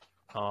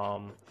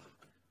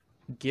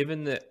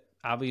 Given that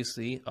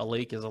obviously a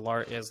lake is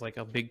like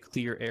a big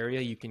clear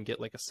area, you can get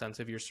like a sense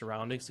of your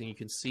surroundings, and you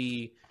can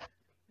see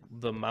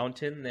the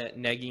mountain that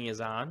Negging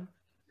is on,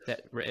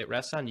 that it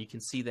rests on. You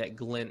can see that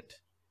glint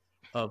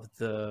of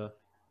the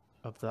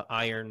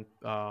iron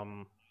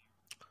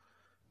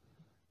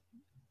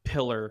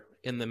pillar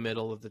in the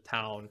middle of the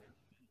town,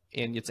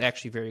 and it's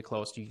actually very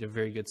close. You get a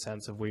very good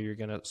sense of where you're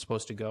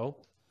supposed to go.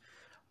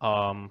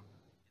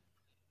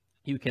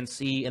 You can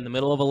see in the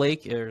middle of a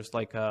lake, there's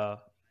like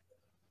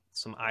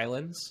some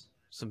islands,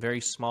 some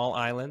very small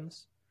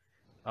islands.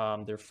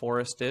 They're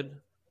forested.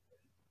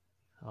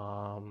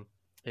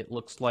 It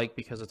looks like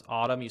because it's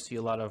autumn, you see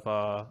a lot of,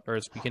 or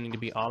it's beginning to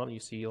be autumn, you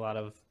see a lot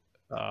of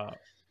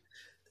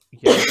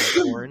yellow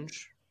and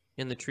orange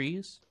in the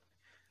trees.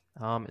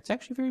 It's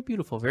actually very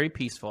beautiful, very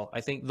peaceful.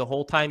 I think the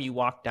whole time you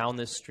walk down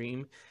this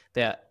stream,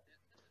 that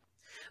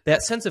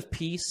sense of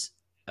peace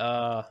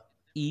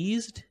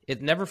eased.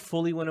 It never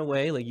fully went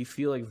away. Like you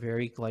feel like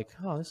very like,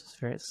 oh, this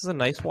is a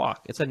nice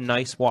walk. It's a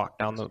nice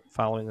walk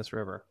following this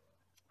river.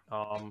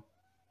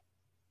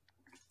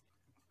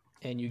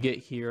 And you get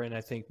here, and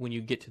I think when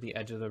you get to the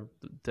edge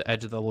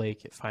of the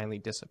lake, it finally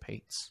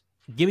dissipates.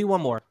 Give me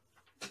one more.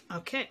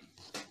 Okay.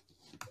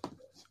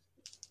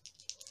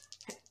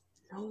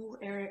 No,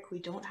 Eric, we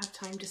don't have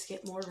time to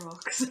skip more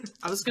rocks.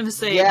 I was gonna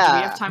say, do we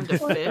Yeah. have time to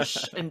fish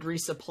and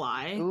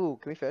resupply? Ooh,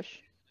 can we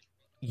fish?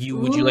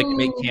 Would you like to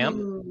make camp?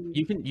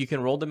 You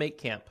can roll to make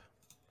camp.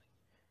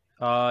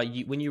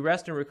 When you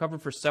rest and recover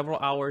for several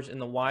hours in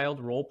the wild,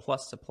 roll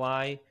plus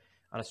supply.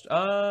 That's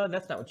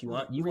not what you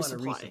want. You want to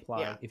resupply.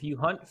 Yeah. If you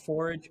hunt,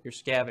 forage, or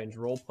scavenge,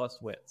 roll plus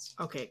wits.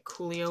 Okay,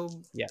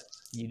 Coolio Yes,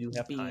 you do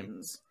have time.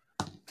 beans.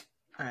 All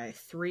right,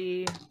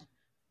 3,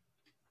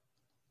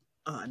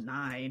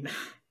 9.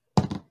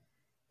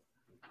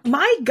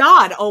 My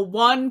God, a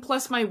 1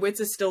 plus my wits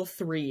is still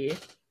 3.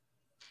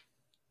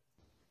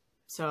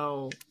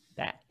 So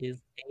That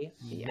is a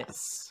miss.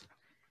 yes.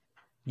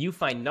 You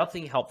find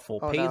nothing helpful.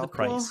 Oh, Pay no. the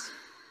price.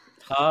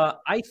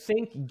 I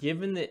think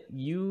given that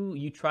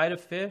you try to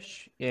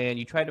fish and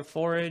you try to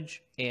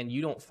forage and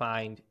you don't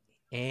find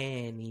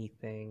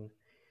anything,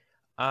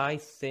 I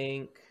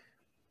think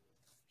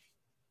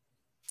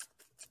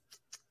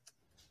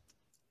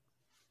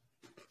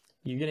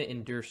you're going to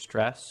endure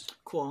stress.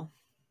 Cool.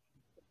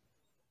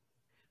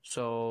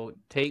 So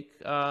take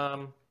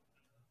 2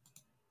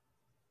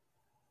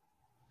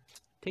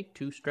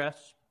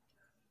 stress,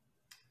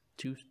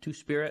 2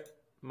 spirit,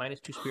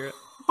 -2 spirit.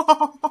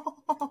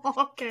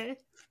 Okay.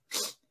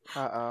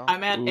 Uh-oh.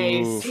 I'm at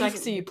a Ooh.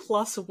 sexy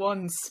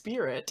 +1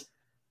 spirit.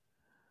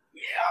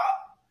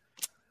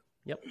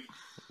 Yep.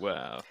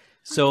 Wow.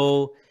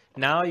 So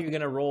now you're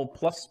gonna roll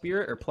plus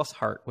spirit or plus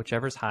heart,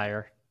 whichever's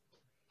higher.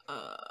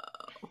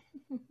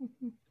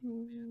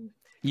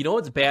 You know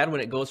what's bad when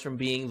it goes from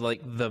being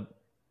like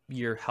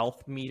your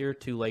health meter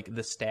to like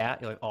the stat.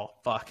 You're like, oh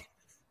fuck.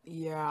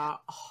 Yeah,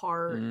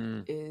 heart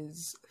Mm.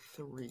 is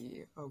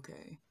 3.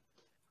 Okay.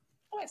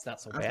 Oh, it's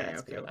not so bad.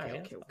 It's good. All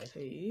right, that's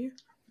fine. Okay.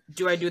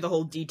 Do I do the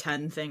whole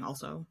D10 thing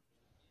also?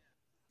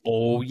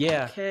 Oh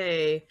yeah.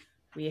 Okay.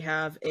 We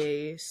have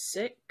a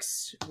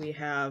 6. We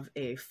have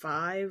a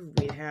 5.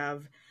 We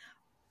have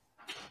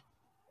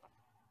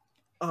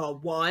a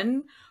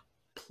 1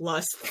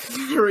 plus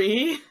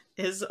 3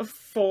 is a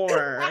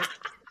 4.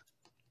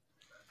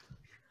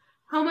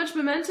 How much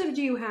momentum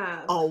do you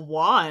have? A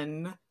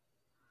 1.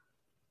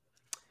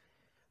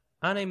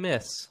 On a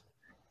miss.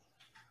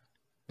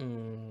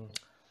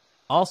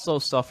 Also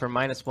suffer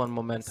 -1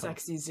 momentum.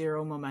 Sexy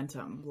 0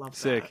 momentum. Love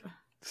Sick. that.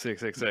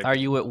 Sick. Are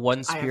you at 1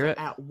 I spirit?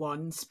 am at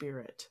 1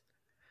 spirit.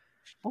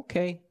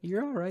 Okay,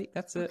 you're all right.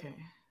 That's it. Okay.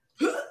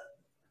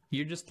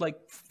 You're just like,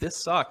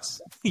 this sucks.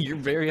 You're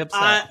very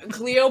upset.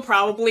 Cleo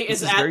probably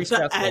is is at very the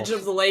stressful. edge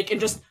of the lake and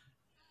just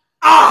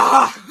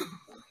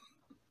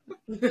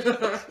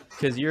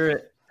Because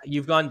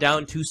you've gone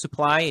down 2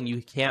 supply and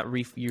you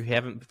you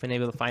haven't been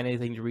able to find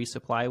anything to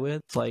resupply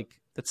with. It's like,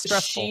 that's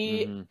stressful.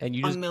 She And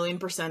you a just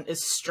million% is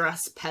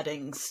stress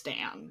petting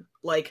Stan.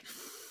 Like,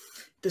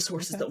 this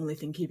horse is the only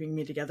thing keeping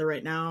me together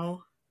right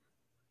now.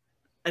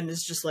 And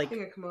it's just like, I'm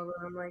gonna come over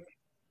and I'm like,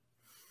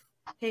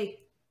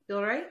 hey, you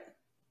alright?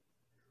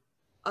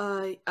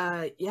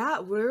 yeah,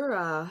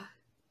 we're,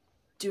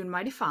 doing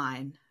mighty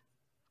fine.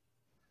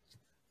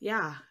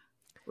 Yeah,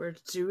 we're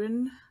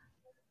doing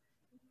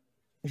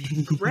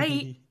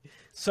great.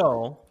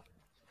 So,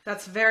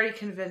 That's very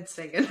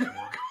convincing.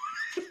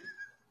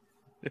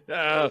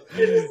 Oh,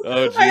 geez.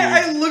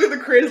 I look at the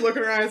crazy look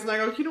in her eyes and I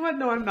go, you know what?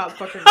 No, I'm not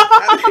fucking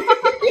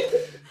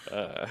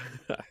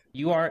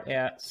you are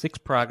at 6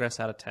 progress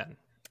out of 10.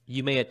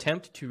 You may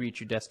attempt to reach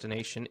your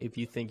destination if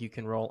you think you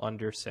can roll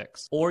under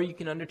 6. Or you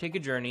can undertake a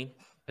journey,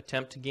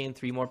 attempt to gain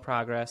 3 more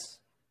progress,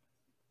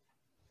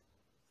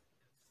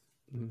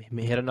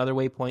 may hit another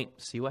waypoint,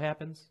 see what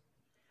happens.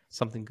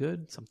 Something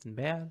good, something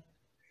bad,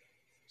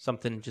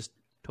 something just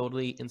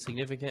totally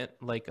insignificant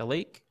like a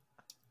lake.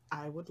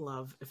 I would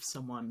love if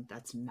someone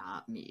that's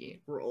not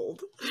me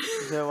rolled. Do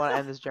you want to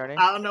end this journey?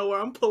 I don't know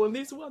where I'm pulling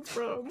these ones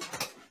from.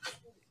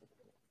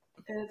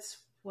 It's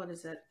what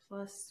is it?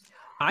 Plus.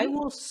 I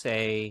will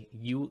say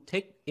you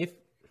take if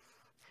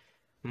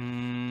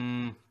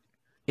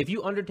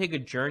you undertake a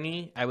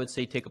journey, I would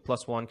say take a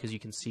 +1 because you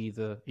can see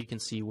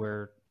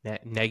where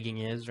that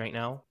negging is right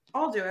now.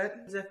 I'll do it.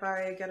 'Cause if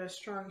I get a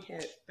strong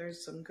hit,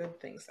 there's some good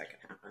things that can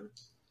happen.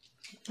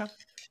 Okay.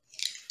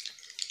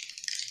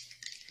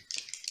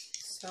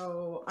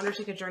 So,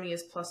 undertake a journey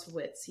is plus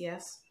wits,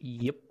 yes?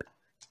 Yep.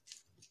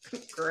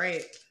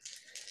 Great.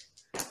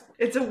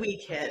 It's a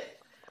weak hit.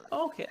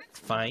 Okay, that's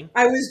fine.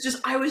 I was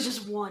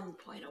just 1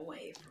 point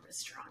away from a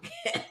strong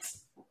hit.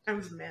 I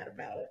was mad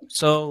about it.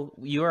 So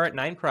you are at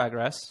 9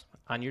 progress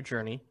on your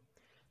journey,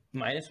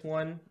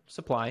 -1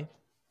 supply,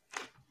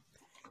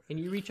 and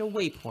you reach a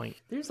waypoint.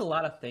 There's a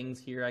lot of things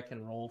here I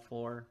can roll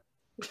for.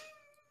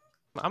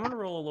 I'm going to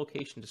roll a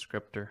location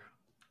descriptor.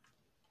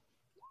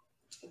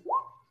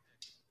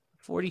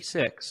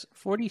 46.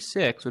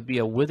 46 would be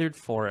a withered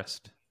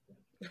forest.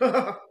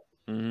 So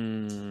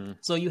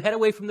you head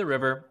away from the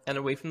river and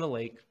away from the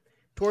lake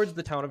towards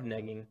the town of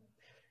Negging,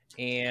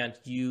 and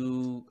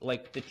you,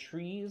 like, the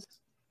trees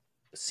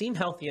seem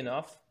healthy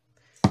enough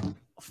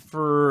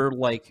for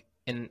like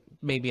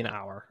maybe an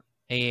hour,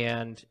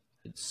 and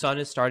the sun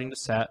is starting to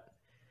set,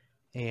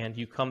 and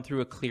you come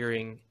through a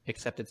clearing,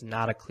 except it's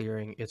not a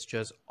clearing, it's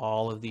just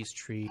all of these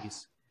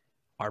trees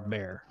are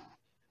bare,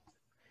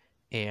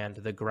 and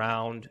the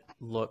ground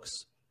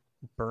looks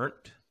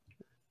burnt,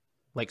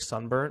 like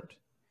sunburnt.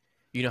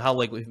 You know how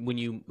like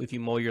if you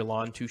mow your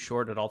lawn too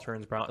short, it all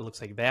turns brown. It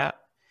looks like that.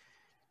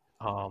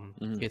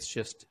 It's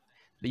just,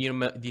 do you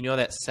know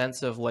that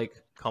sense of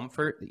like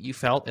comfort that you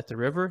felt at the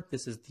river?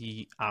 This is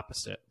the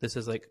opposite. This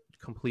is like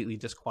completely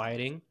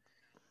disquieting,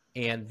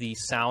 and the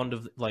sound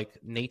of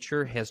like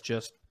nature has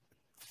just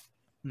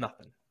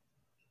nothing.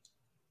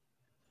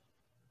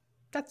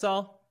 That's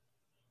all.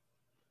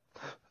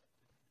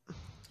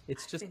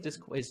 It's just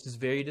it's just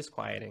very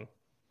disquieting.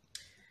 I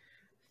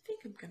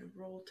think I'm gonna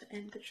roll to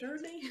end the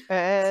journey.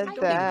 And I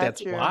don't think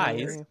that's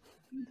wise.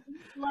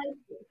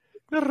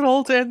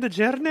 Roll to end the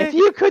journey. If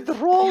you could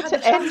roll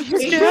to end your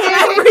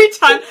journey.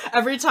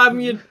 every time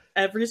you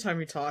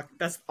talk,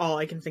 that's all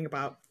I can think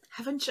about.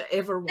 Haven't you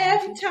ever wanted?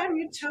 Every time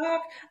you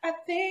talk, I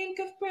think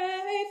of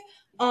Brave.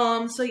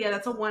 So yeah,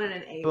 that's a 1 and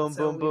an 8. Boom,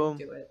 so boom, we boom.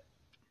 can do it.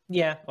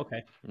 Yeah,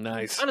 okay.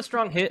 Nice. On a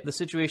strong hit, the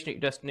situation at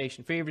your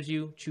destination favors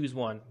you. Choose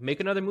one.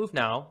 Make another move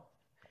now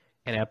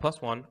and add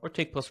 +1, or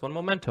take +1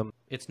 momentum.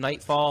 It's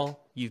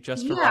nightfall. You've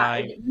just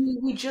arrived.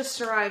 We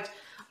just arrived.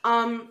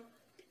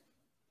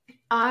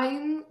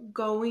 I'm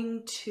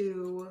going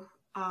to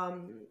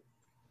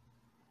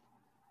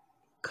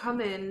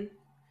come in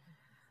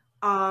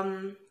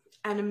and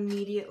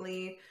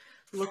immediately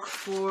look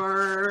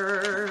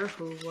for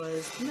who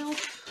was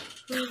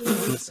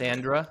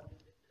Lysandra.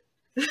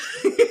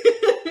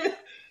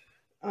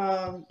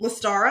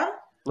 Lystara.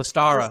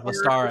 Lystara,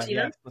 Cortina?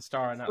 yes,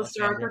 Lystara, not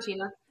Lystara Lysandra.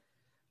 Cortina.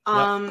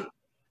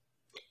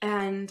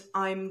 And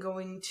I'm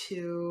going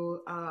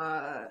to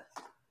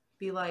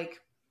be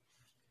like,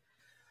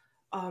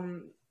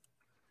 our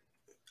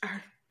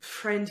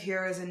friend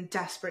here is in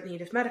desperate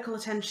need of medical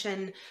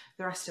attention.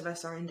 The rest of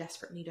us are in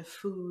desperate need of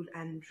food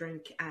and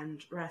drink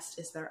and rest.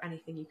 Is there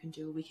anything you can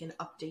do? We can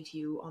update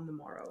you on the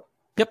morrow.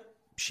 Yep.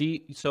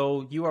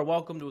 So you are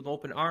welcomed with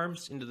open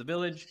arms into the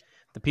village.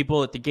 The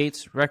people at the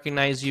gates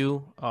recognize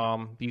you.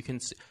 You can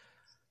see,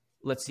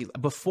 let's see.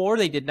 Before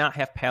they did not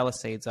have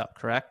palisades up,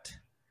 correct?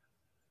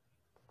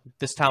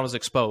 This town was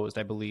exposed,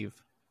 I believe,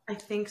 I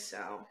think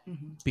so.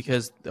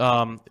 because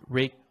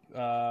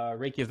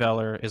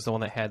Reykjaveller is the one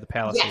that had the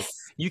palisades. Yes.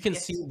 You can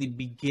Yes. see the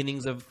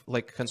beginnings of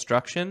like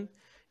construction.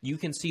 You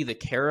can see the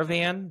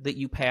caravan that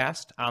you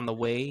passed on the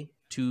way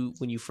to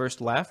when you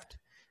first left.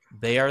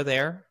 They are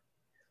there.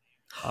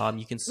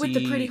 You can see With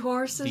the pretty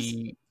horses?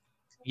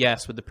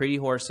 Yes, with the pretty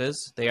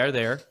horses. They are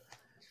there.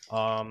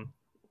 The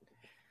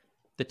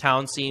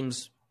town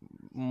seems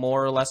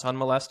more or less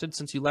unmolested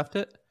since you left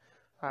it.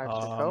 I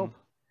just hope.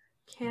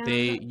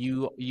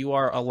 You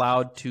are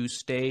allowed to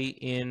stay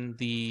in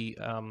the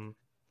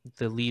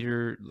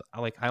leader,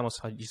 like I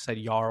almost you said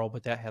Jarl,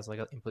 but that has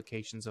like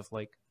implications of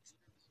like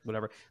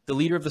whatever. The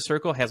leader of the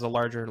circle has a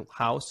larger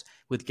house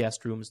with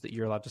guest rooms that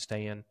you're allowed to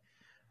stay in.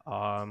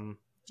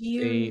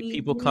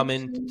 People come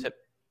in to,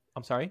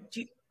 I'm sorry?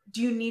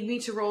 Do you need me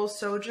to roll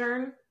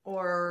sojourn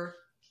or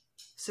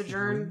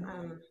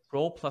sojourn?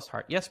 Roll plus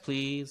heart. Yes,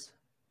 please.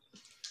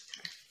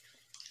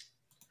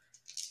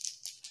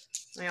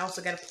 I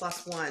also get a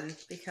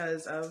 +1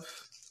 because of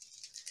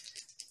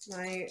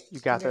my. You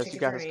got this. undertake You a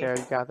got this, journey. Gary.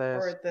 You got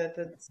this. Or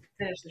the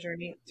finish the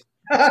journey.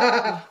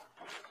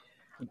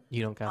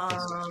 You don't got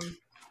this.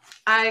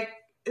 I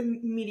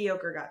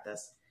mediocre got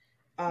this.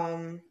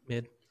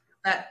 Mid.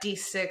 That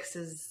D6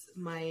 is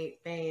my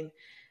bane.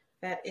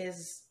 That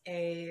is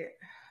a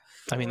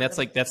I mean, that's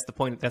the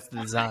point. That's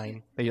the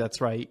design. Yeah,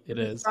 that's right. It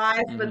is.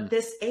 5, but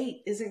this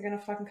 8 isn't gonna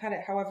fucking cut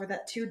it. However,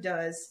 that 2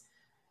 does.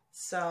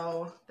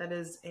 So that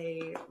is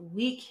a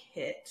weak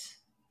hit.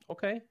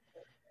 Okay.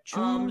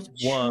 Choose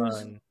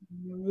one.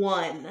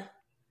 One.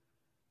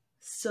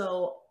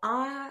 So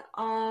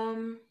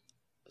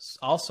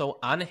Also,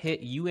 on a hit,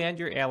 you and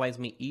your allies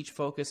may each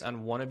focus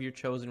on one of your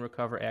chosen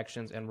recover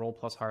actions and roll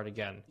plus hard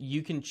again.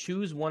 You can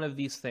choose one of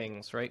these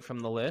things, right, from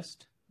the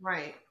list.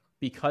 right.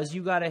 Because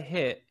you got a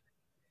hit,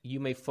 you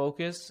may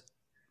focus.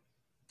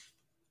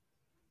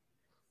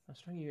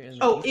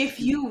 If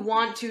you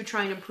want to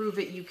try and improve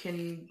it, you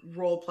can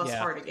roll plus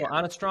hard again. Well,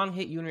 on a strong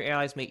hit, you and your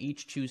allies may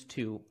each choose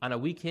 2. On a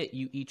weak hit,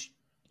 you each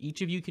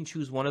of you can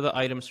choose one of the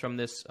items from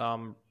this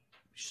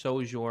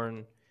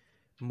Sojourn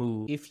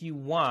move. If you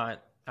want,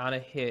 on a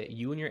hit,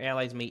 you and your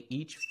allies may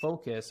each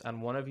focus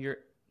on one of your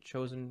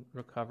chosen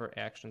recover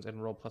actions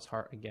and roll plus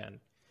heart again.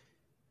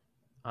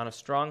 On a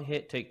strong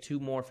hit, take 2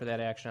 more for that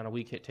action. On a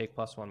weak hit, take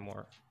plus 1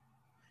 more.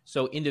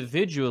 So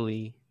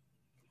individually,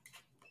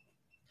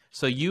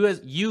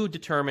 you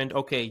determined,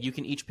 okay, you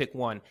can each pick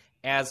 1.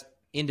 As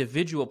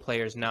individual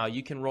players now,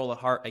 you can roll a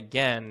heart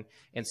again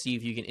and see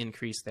if you can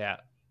increase that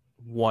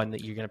 1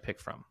 that you're going to pick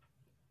from.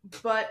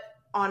 But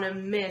on a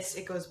miss,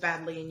 it goes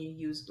badly and you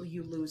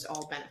lose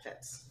all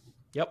benefits.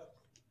 Yep.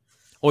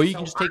 Or you So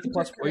can just take the I'm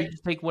plus, just or you gonna-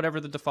 just take whatever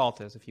the default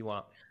is if you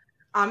want.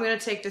 I'm going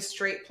to take the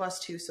straight plus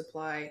 2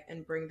 supply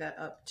and bring that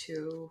up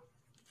to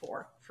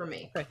 4 for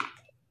me. Okay.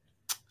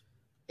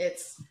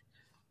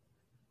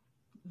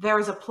 There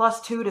is a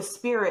plus 2 to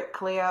spirit,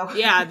 Cleo.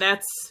 Yeah,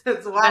 that's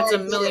That's why that's I a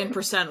did million it.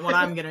 % what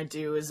I'm gonna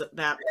do is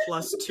that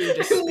plus 2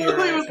 to Lily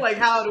was spirit. like,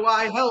 how do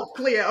I help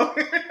Cleo?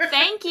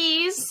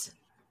 Thankies.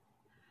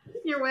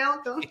 You're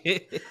welcome.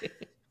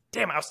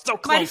 Damn, I was so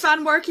Mighty close.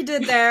 fun work you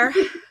did there.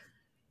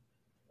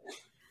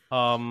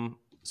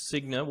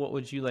 Signa, what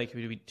would you like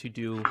to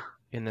do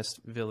in this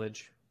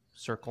village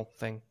circle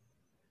thing?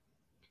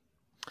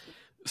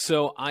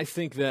 So I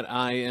think that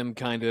I am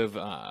kind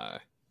of.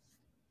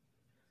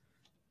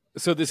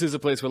 So this is a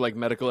place where like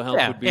medical help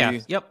would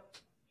be Yep.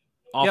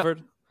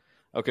 offered.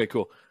 Okay,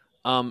 cool.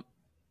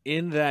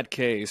 In that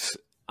case,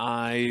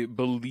 I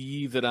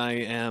believe that I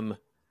am.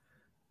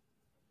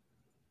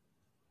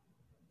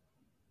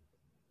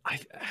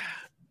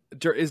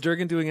 Is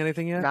Durgan doing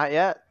anything yet? Not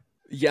yet.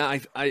 Yeah,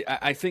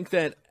 I think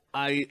that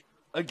I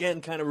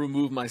again kind of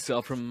remove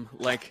myself from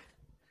like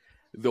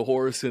the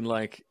horse and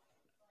like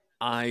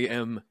I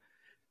am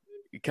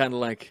kind of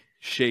like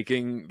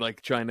shaking,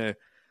 like trying to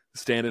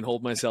stand and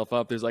hold myself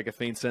up. There's like a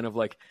faint scent of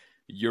like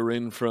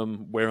urine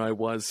from where I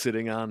was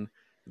sitting on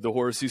the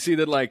horse. You see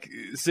that like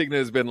Signa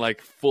has been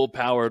like full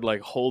powered,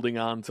 like holding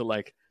on to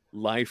like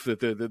life. That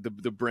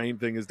the brain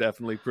thing is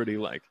definitely pretty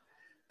like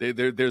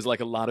there's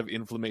like a lot of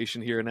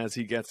inflammation here. And as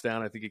he gets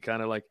down, I think he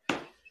kind of like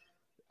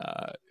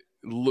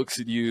looks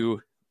at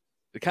you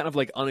kind of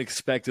like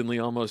unexpectedly,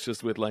 almost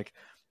just with like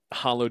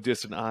hollow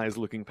distant eyes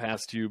looking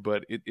past you,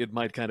 but it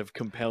might kind of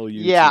compel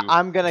you. Yeah, to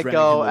I'm gonna drag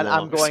go him and I'm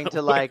along going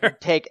to like somewhere.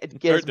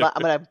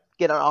 I'm gonna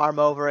get an arm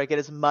over it, get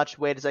as much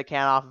weight as I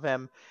can off of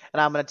him, and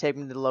I'm gonna take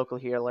him to the local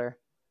healer.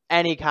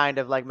 Any kind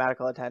of like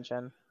medical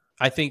attention.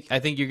 I think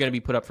you're going to be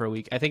put up for a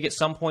week. I think at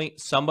some point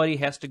somebody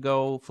has to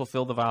go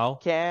fulfill the vow.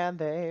 Can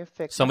they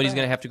fix? Somebody's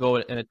going to have to go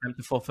and attempt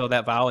to fulfill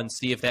that vow and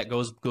see if that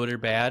goes good or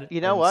bad.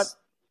 You know and what?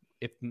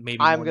 If maybe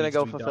I'm more gonna needs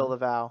go to be fulfill done. the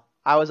vow.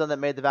 I was the one that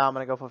made the vow. I'm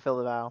gonna go fulfill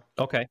the vow.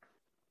 Okay.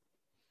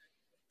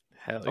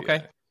 Hell Okay.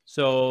 yeah.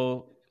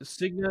 So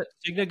Signa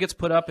gets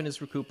put up and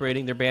is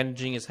recuperating. They're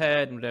bandaging his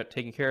head and they're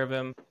taking care of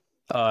him.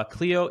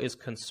 Cleo is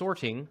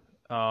consorting.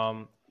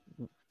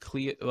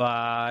 Cleo,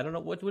 I don't know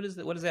what does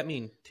that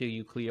mean to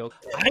you, Cleo?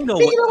 I know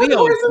what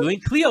Cleo is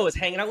doing. Cleo is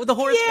hanging out with the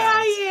horse Yeah,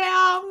 guys.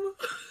 I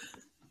am.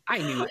 I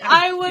knew.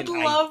 I would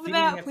love didn't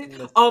that. have to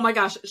listen. Oh my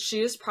gosh,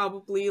 she is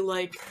probably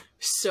like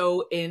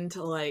so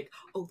into like,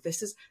 oh,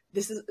 this is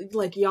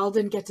like y'all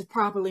didn't get to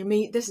properly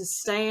meet. This is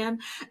Stan,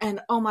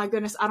 and oh my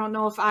goodness, I don't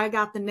know if I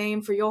got the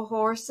name for your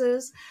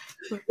horses.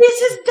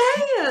 This is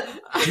Dan!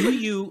 Do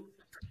you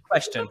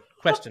question,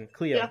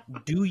 Cleo? Yeah.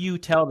 Do you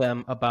tell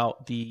them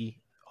about the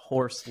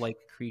horse-like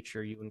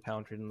creature you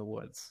encountered in the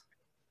woods?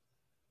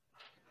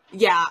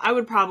 Yeah, I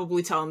would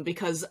probably tell him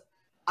because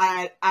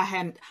I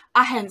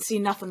hadn't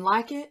seen nothing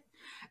like it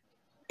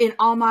in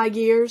all my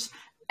years,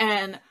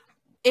 and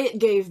it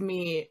gave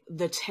me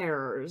the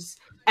terrors.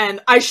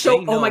 And I show,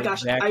 They know oh my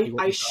gosh, exactly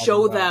what I you're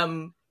show talking about.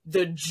 them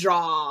the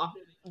jaw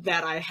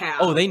that I have.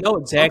 Oh, they know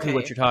exactly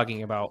what Okay. you're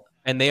talking about,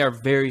 and they are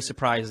very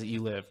surprised that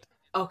you lived.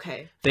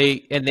 Okay, They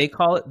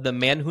call it the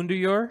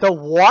Manhundur. The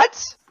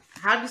what?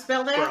 How do you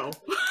spell that? bro.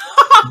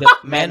 The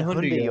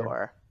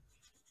Manhundur.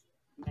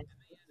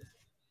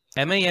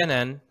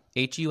 Manhundur.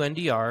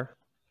 MANNHUNDR,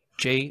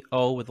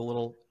 with a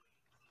little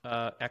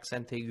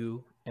accent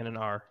aigu and an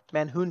R.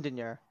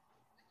 Manhundur.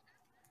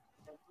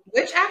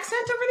 Which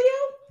accent over the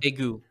O?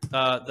 Aigu,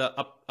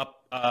 the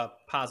up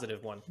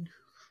positive one.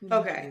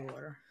 Okay.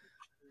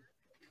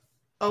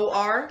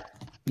 O-R?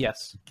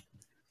 Yes.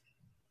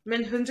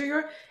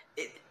 Menhundur?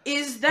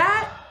 Is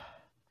that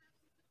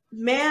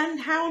Man,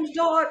 hound,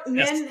 dog,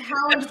 Yes. man,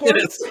 hound, It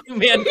horse.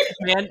 is.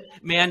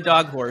 Man,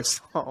 dog,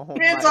 horse. Oh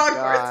Man, my dog,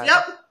 God. horse.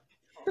 Yep.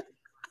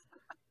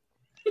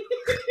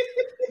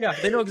 Yeah,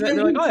 they know exactly.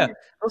 They're like, oh yeah,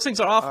 those things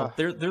are awful. Ugh.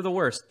 they're the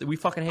worst. We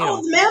fucking hate Oh,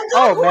 them. the man,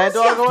 Oh, dog, man, horse.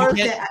 dog, Yeah, horse? fuck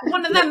You that.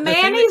 One of The them thing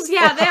that- mannies,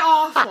 yeah, they're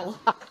awful.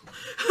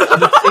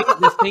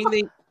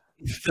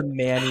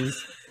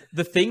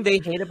 The thing they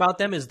hate about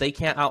them is they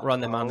can't outrun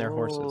them on their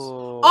horses.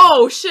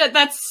 Oh shit,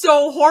 that's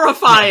so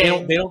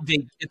horrifying. They don't.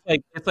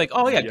 It's like,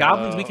 oh yeah,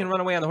 goblins. We Yo. can run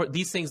away on the horse.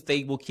 These things,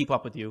 they will keep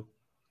up with you.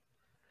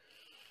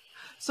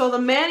 So the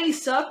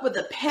mannies suck, but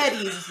the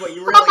petties is what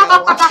you really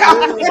gotta watch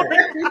out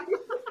for.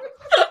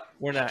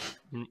 We're not.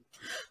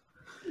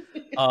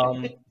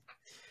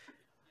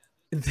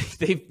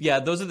 Yeah,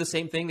 those are the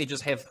same thing. They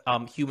just have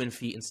human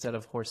feet instead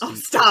of horse Oh,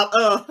 feet.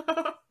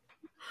 stop.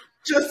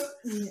 Just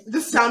the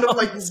sound of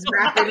like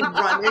rapid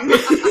running.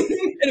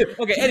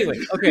 Anyway,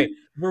 okay.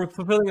 We're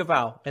fulfilling a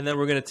vow, and then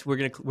we're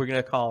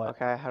gonna call it.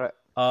 Okay, how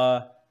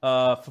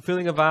do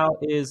Fulfilling a vow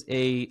is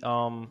a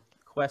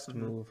quest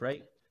move,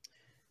 right?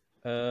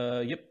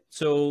 Yep.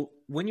 So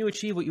when you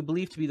achieve what you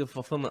believe to be the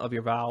fulfillment of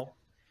your vow,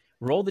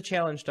 roll the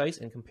challenge dice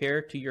and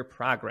compare to your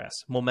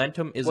progress.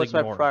 Momentum is what's my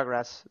ignored.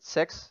 progress?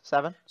 6,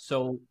 7?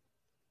 So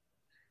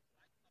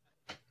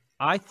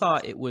I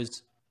thought it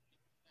was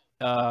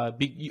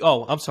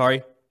I'm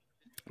sorry.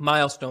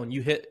 Milestone.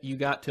 You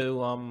got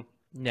to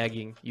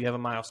negging. You have a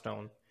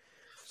milestone.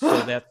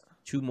 So that's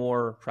 2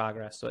 more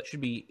progress. So it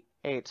should be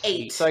 8.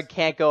 8. So I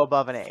can't go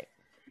above an 8.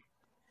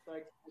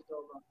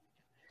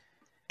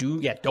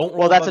 don't roll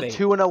Well, that's above a 8.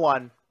 2 and a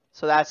 1.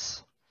 So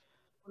that's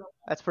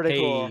pretty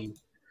cool. Hey.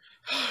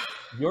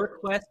 Your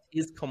quest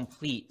is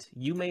complete.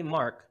 You may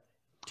mark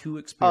 2 Oh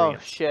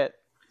experience. shit.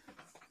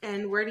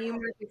 And where do you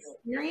mark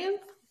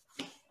experience?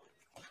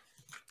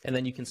 And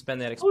then you can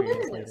spend that Oh,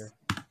 experience there it is.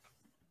 later.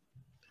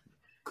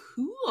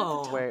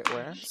 Cool. Wait,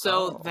 where?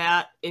 So Oh.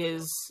 that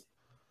is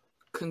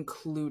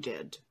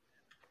concluded.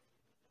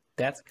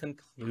 That's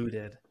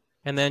concluded.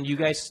 And then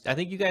I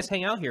think you guys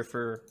hang out here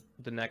for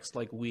the next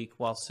week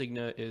while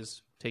Signa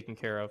is taken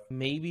care of.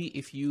 Maybe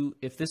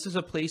if this is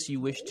a place you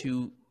wish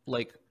to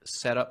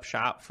set up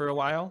shop for a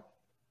while,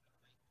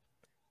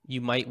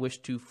 you might wish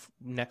to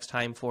next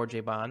time forge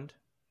a bond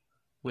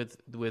with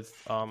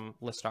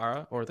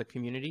Lestara or the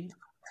community.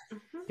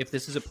 If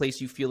this is a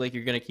place you feel like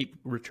you're going to keep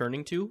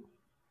returning to,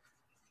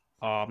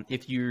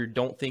 if you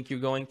don't think you're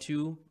going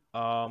to,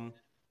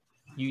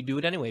 you do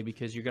it anyway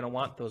because you're going to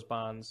want those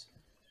bonds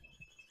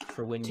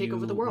for when Take you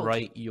over the world.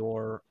 write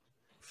your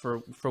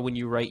for when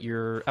you write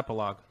your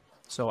epilogue.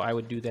 So I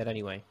would do that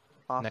anyway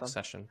Awesome. next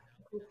session.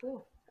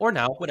 Or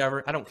now,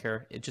 whatever. I don't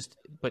care. I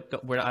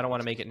don't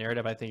want to make it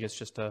narrative. I think it's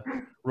just to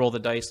roll the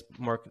dice,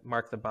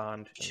 mark the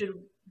bond.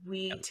 Should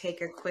we take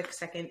a quick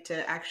second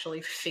to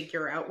actually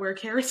figure out where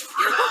Kara's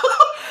from?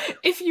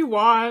 If you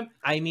want.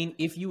 I mean,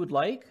 if you would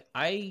like,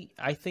 I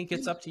think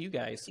it's up to you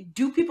guys.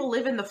 Do people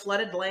live in the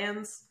flooded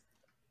lands?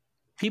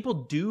 People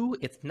do.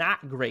 It's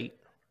not great.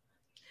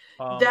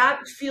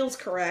 That feels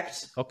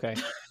correct. Okay.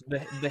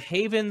 The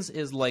Havens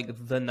is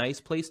the nice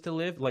place to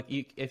live.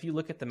 If you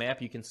look at the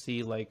map, you can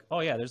see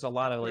oh yeah, there's a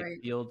lot of Right.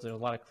 fields and a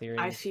lot of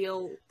clearings. I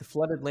feel The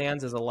flooded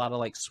lands is a lot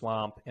of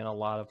swamp and a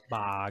lot of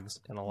bogs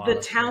and a lot The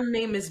of town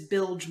name is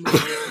Bilgemoor.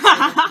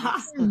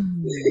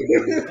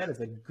 That is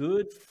a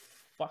good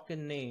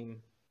fucking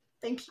name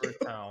Thank for you.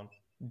 a town.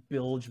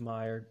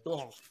 Bilgemeyer.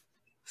 Ugh.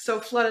 So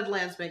flooded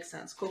lands makes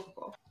sense.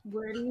 Cool.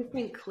 Where do you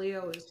think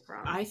Cleo is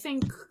from? I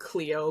think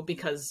Cleo,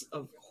 because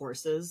of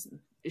horses,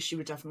 she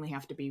would definitely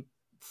have to be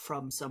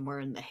from somewhere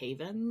in the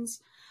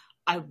Havens.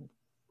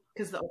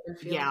 Because the open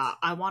fields. Yeah,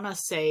 I want to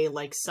say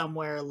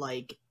somewhere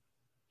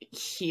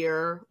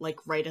here,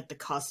 right at the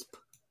cusp,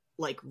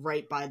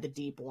 right by the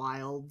Deep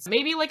Wilds.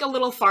 Maybe a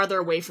little farther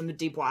away from the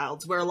Deep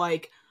Wilds, where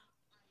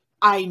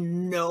I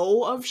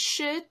know of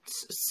shit,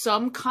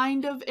 some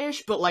kind of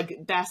ish, but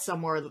that's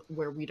somewhere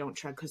where we don't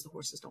tread because the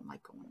horses don't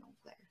like going over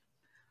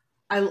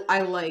there.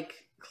 I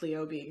like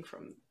Cleo being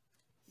from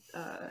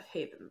the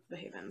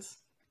Havens.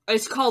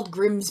 It's called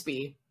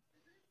Grimsby.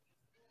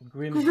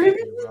 Grimsby.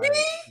 Grimsby? Right,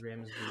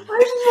 Grimsby.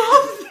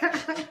 I love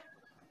that.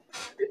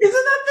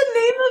 Isn't that the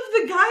name of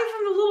the guy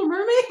from The Little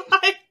Mermaid?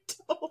 I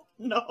don't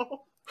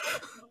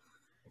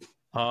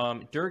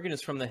know. Durgan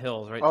is from the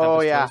hills, right? Oh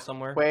Tempest yeah, Hills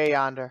somewhere. way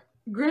yonder.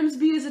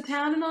 Grimsby is a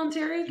town in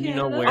Ontario, Canada. You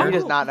know where? He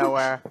does not know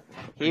where.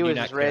 He do was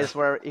not just raised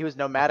where he was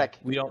nomadic.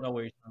 We don't know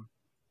where he's from.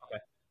 Okay.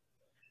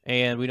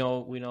 And we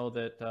know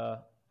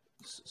that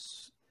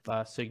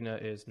Signa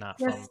is not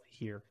Yes. from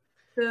here.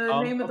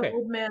 The name of the okay.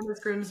 old man is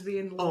Grimsby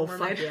in The Little Oh, fuck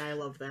Mermaid. yeah, I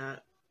love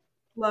that.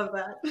 Love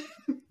that.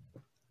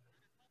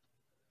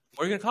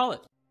 What are you gonna call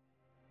it?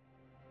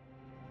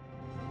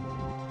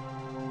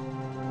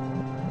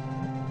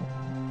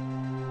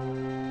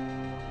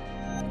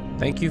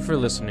 Thank you for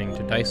listening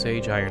to Dice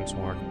Age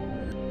Ironsworn.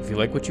 If you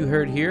like what you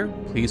heard here,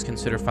 please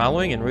consider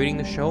following and rating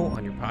the show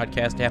on your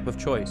podcast app of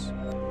choice.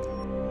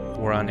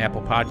 We're on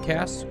Apple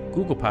Podcasts,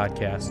 Google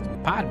Podcasts,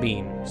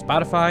 Podbean,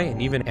 Spotify,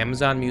 and even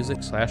Amazon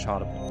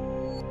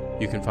Music/Audible.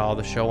 You can follow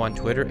the show on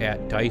Twitter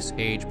at Dice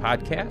Age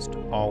Podcast,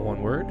 all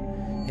one word,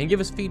 and give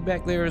us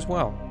feedback there as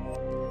well.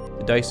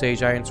 The Dice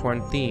Age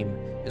Ironsworn theme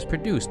is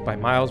produced by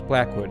Miles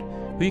Blackwood,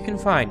 who you can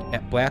find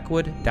at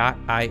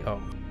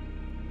blackwood.io.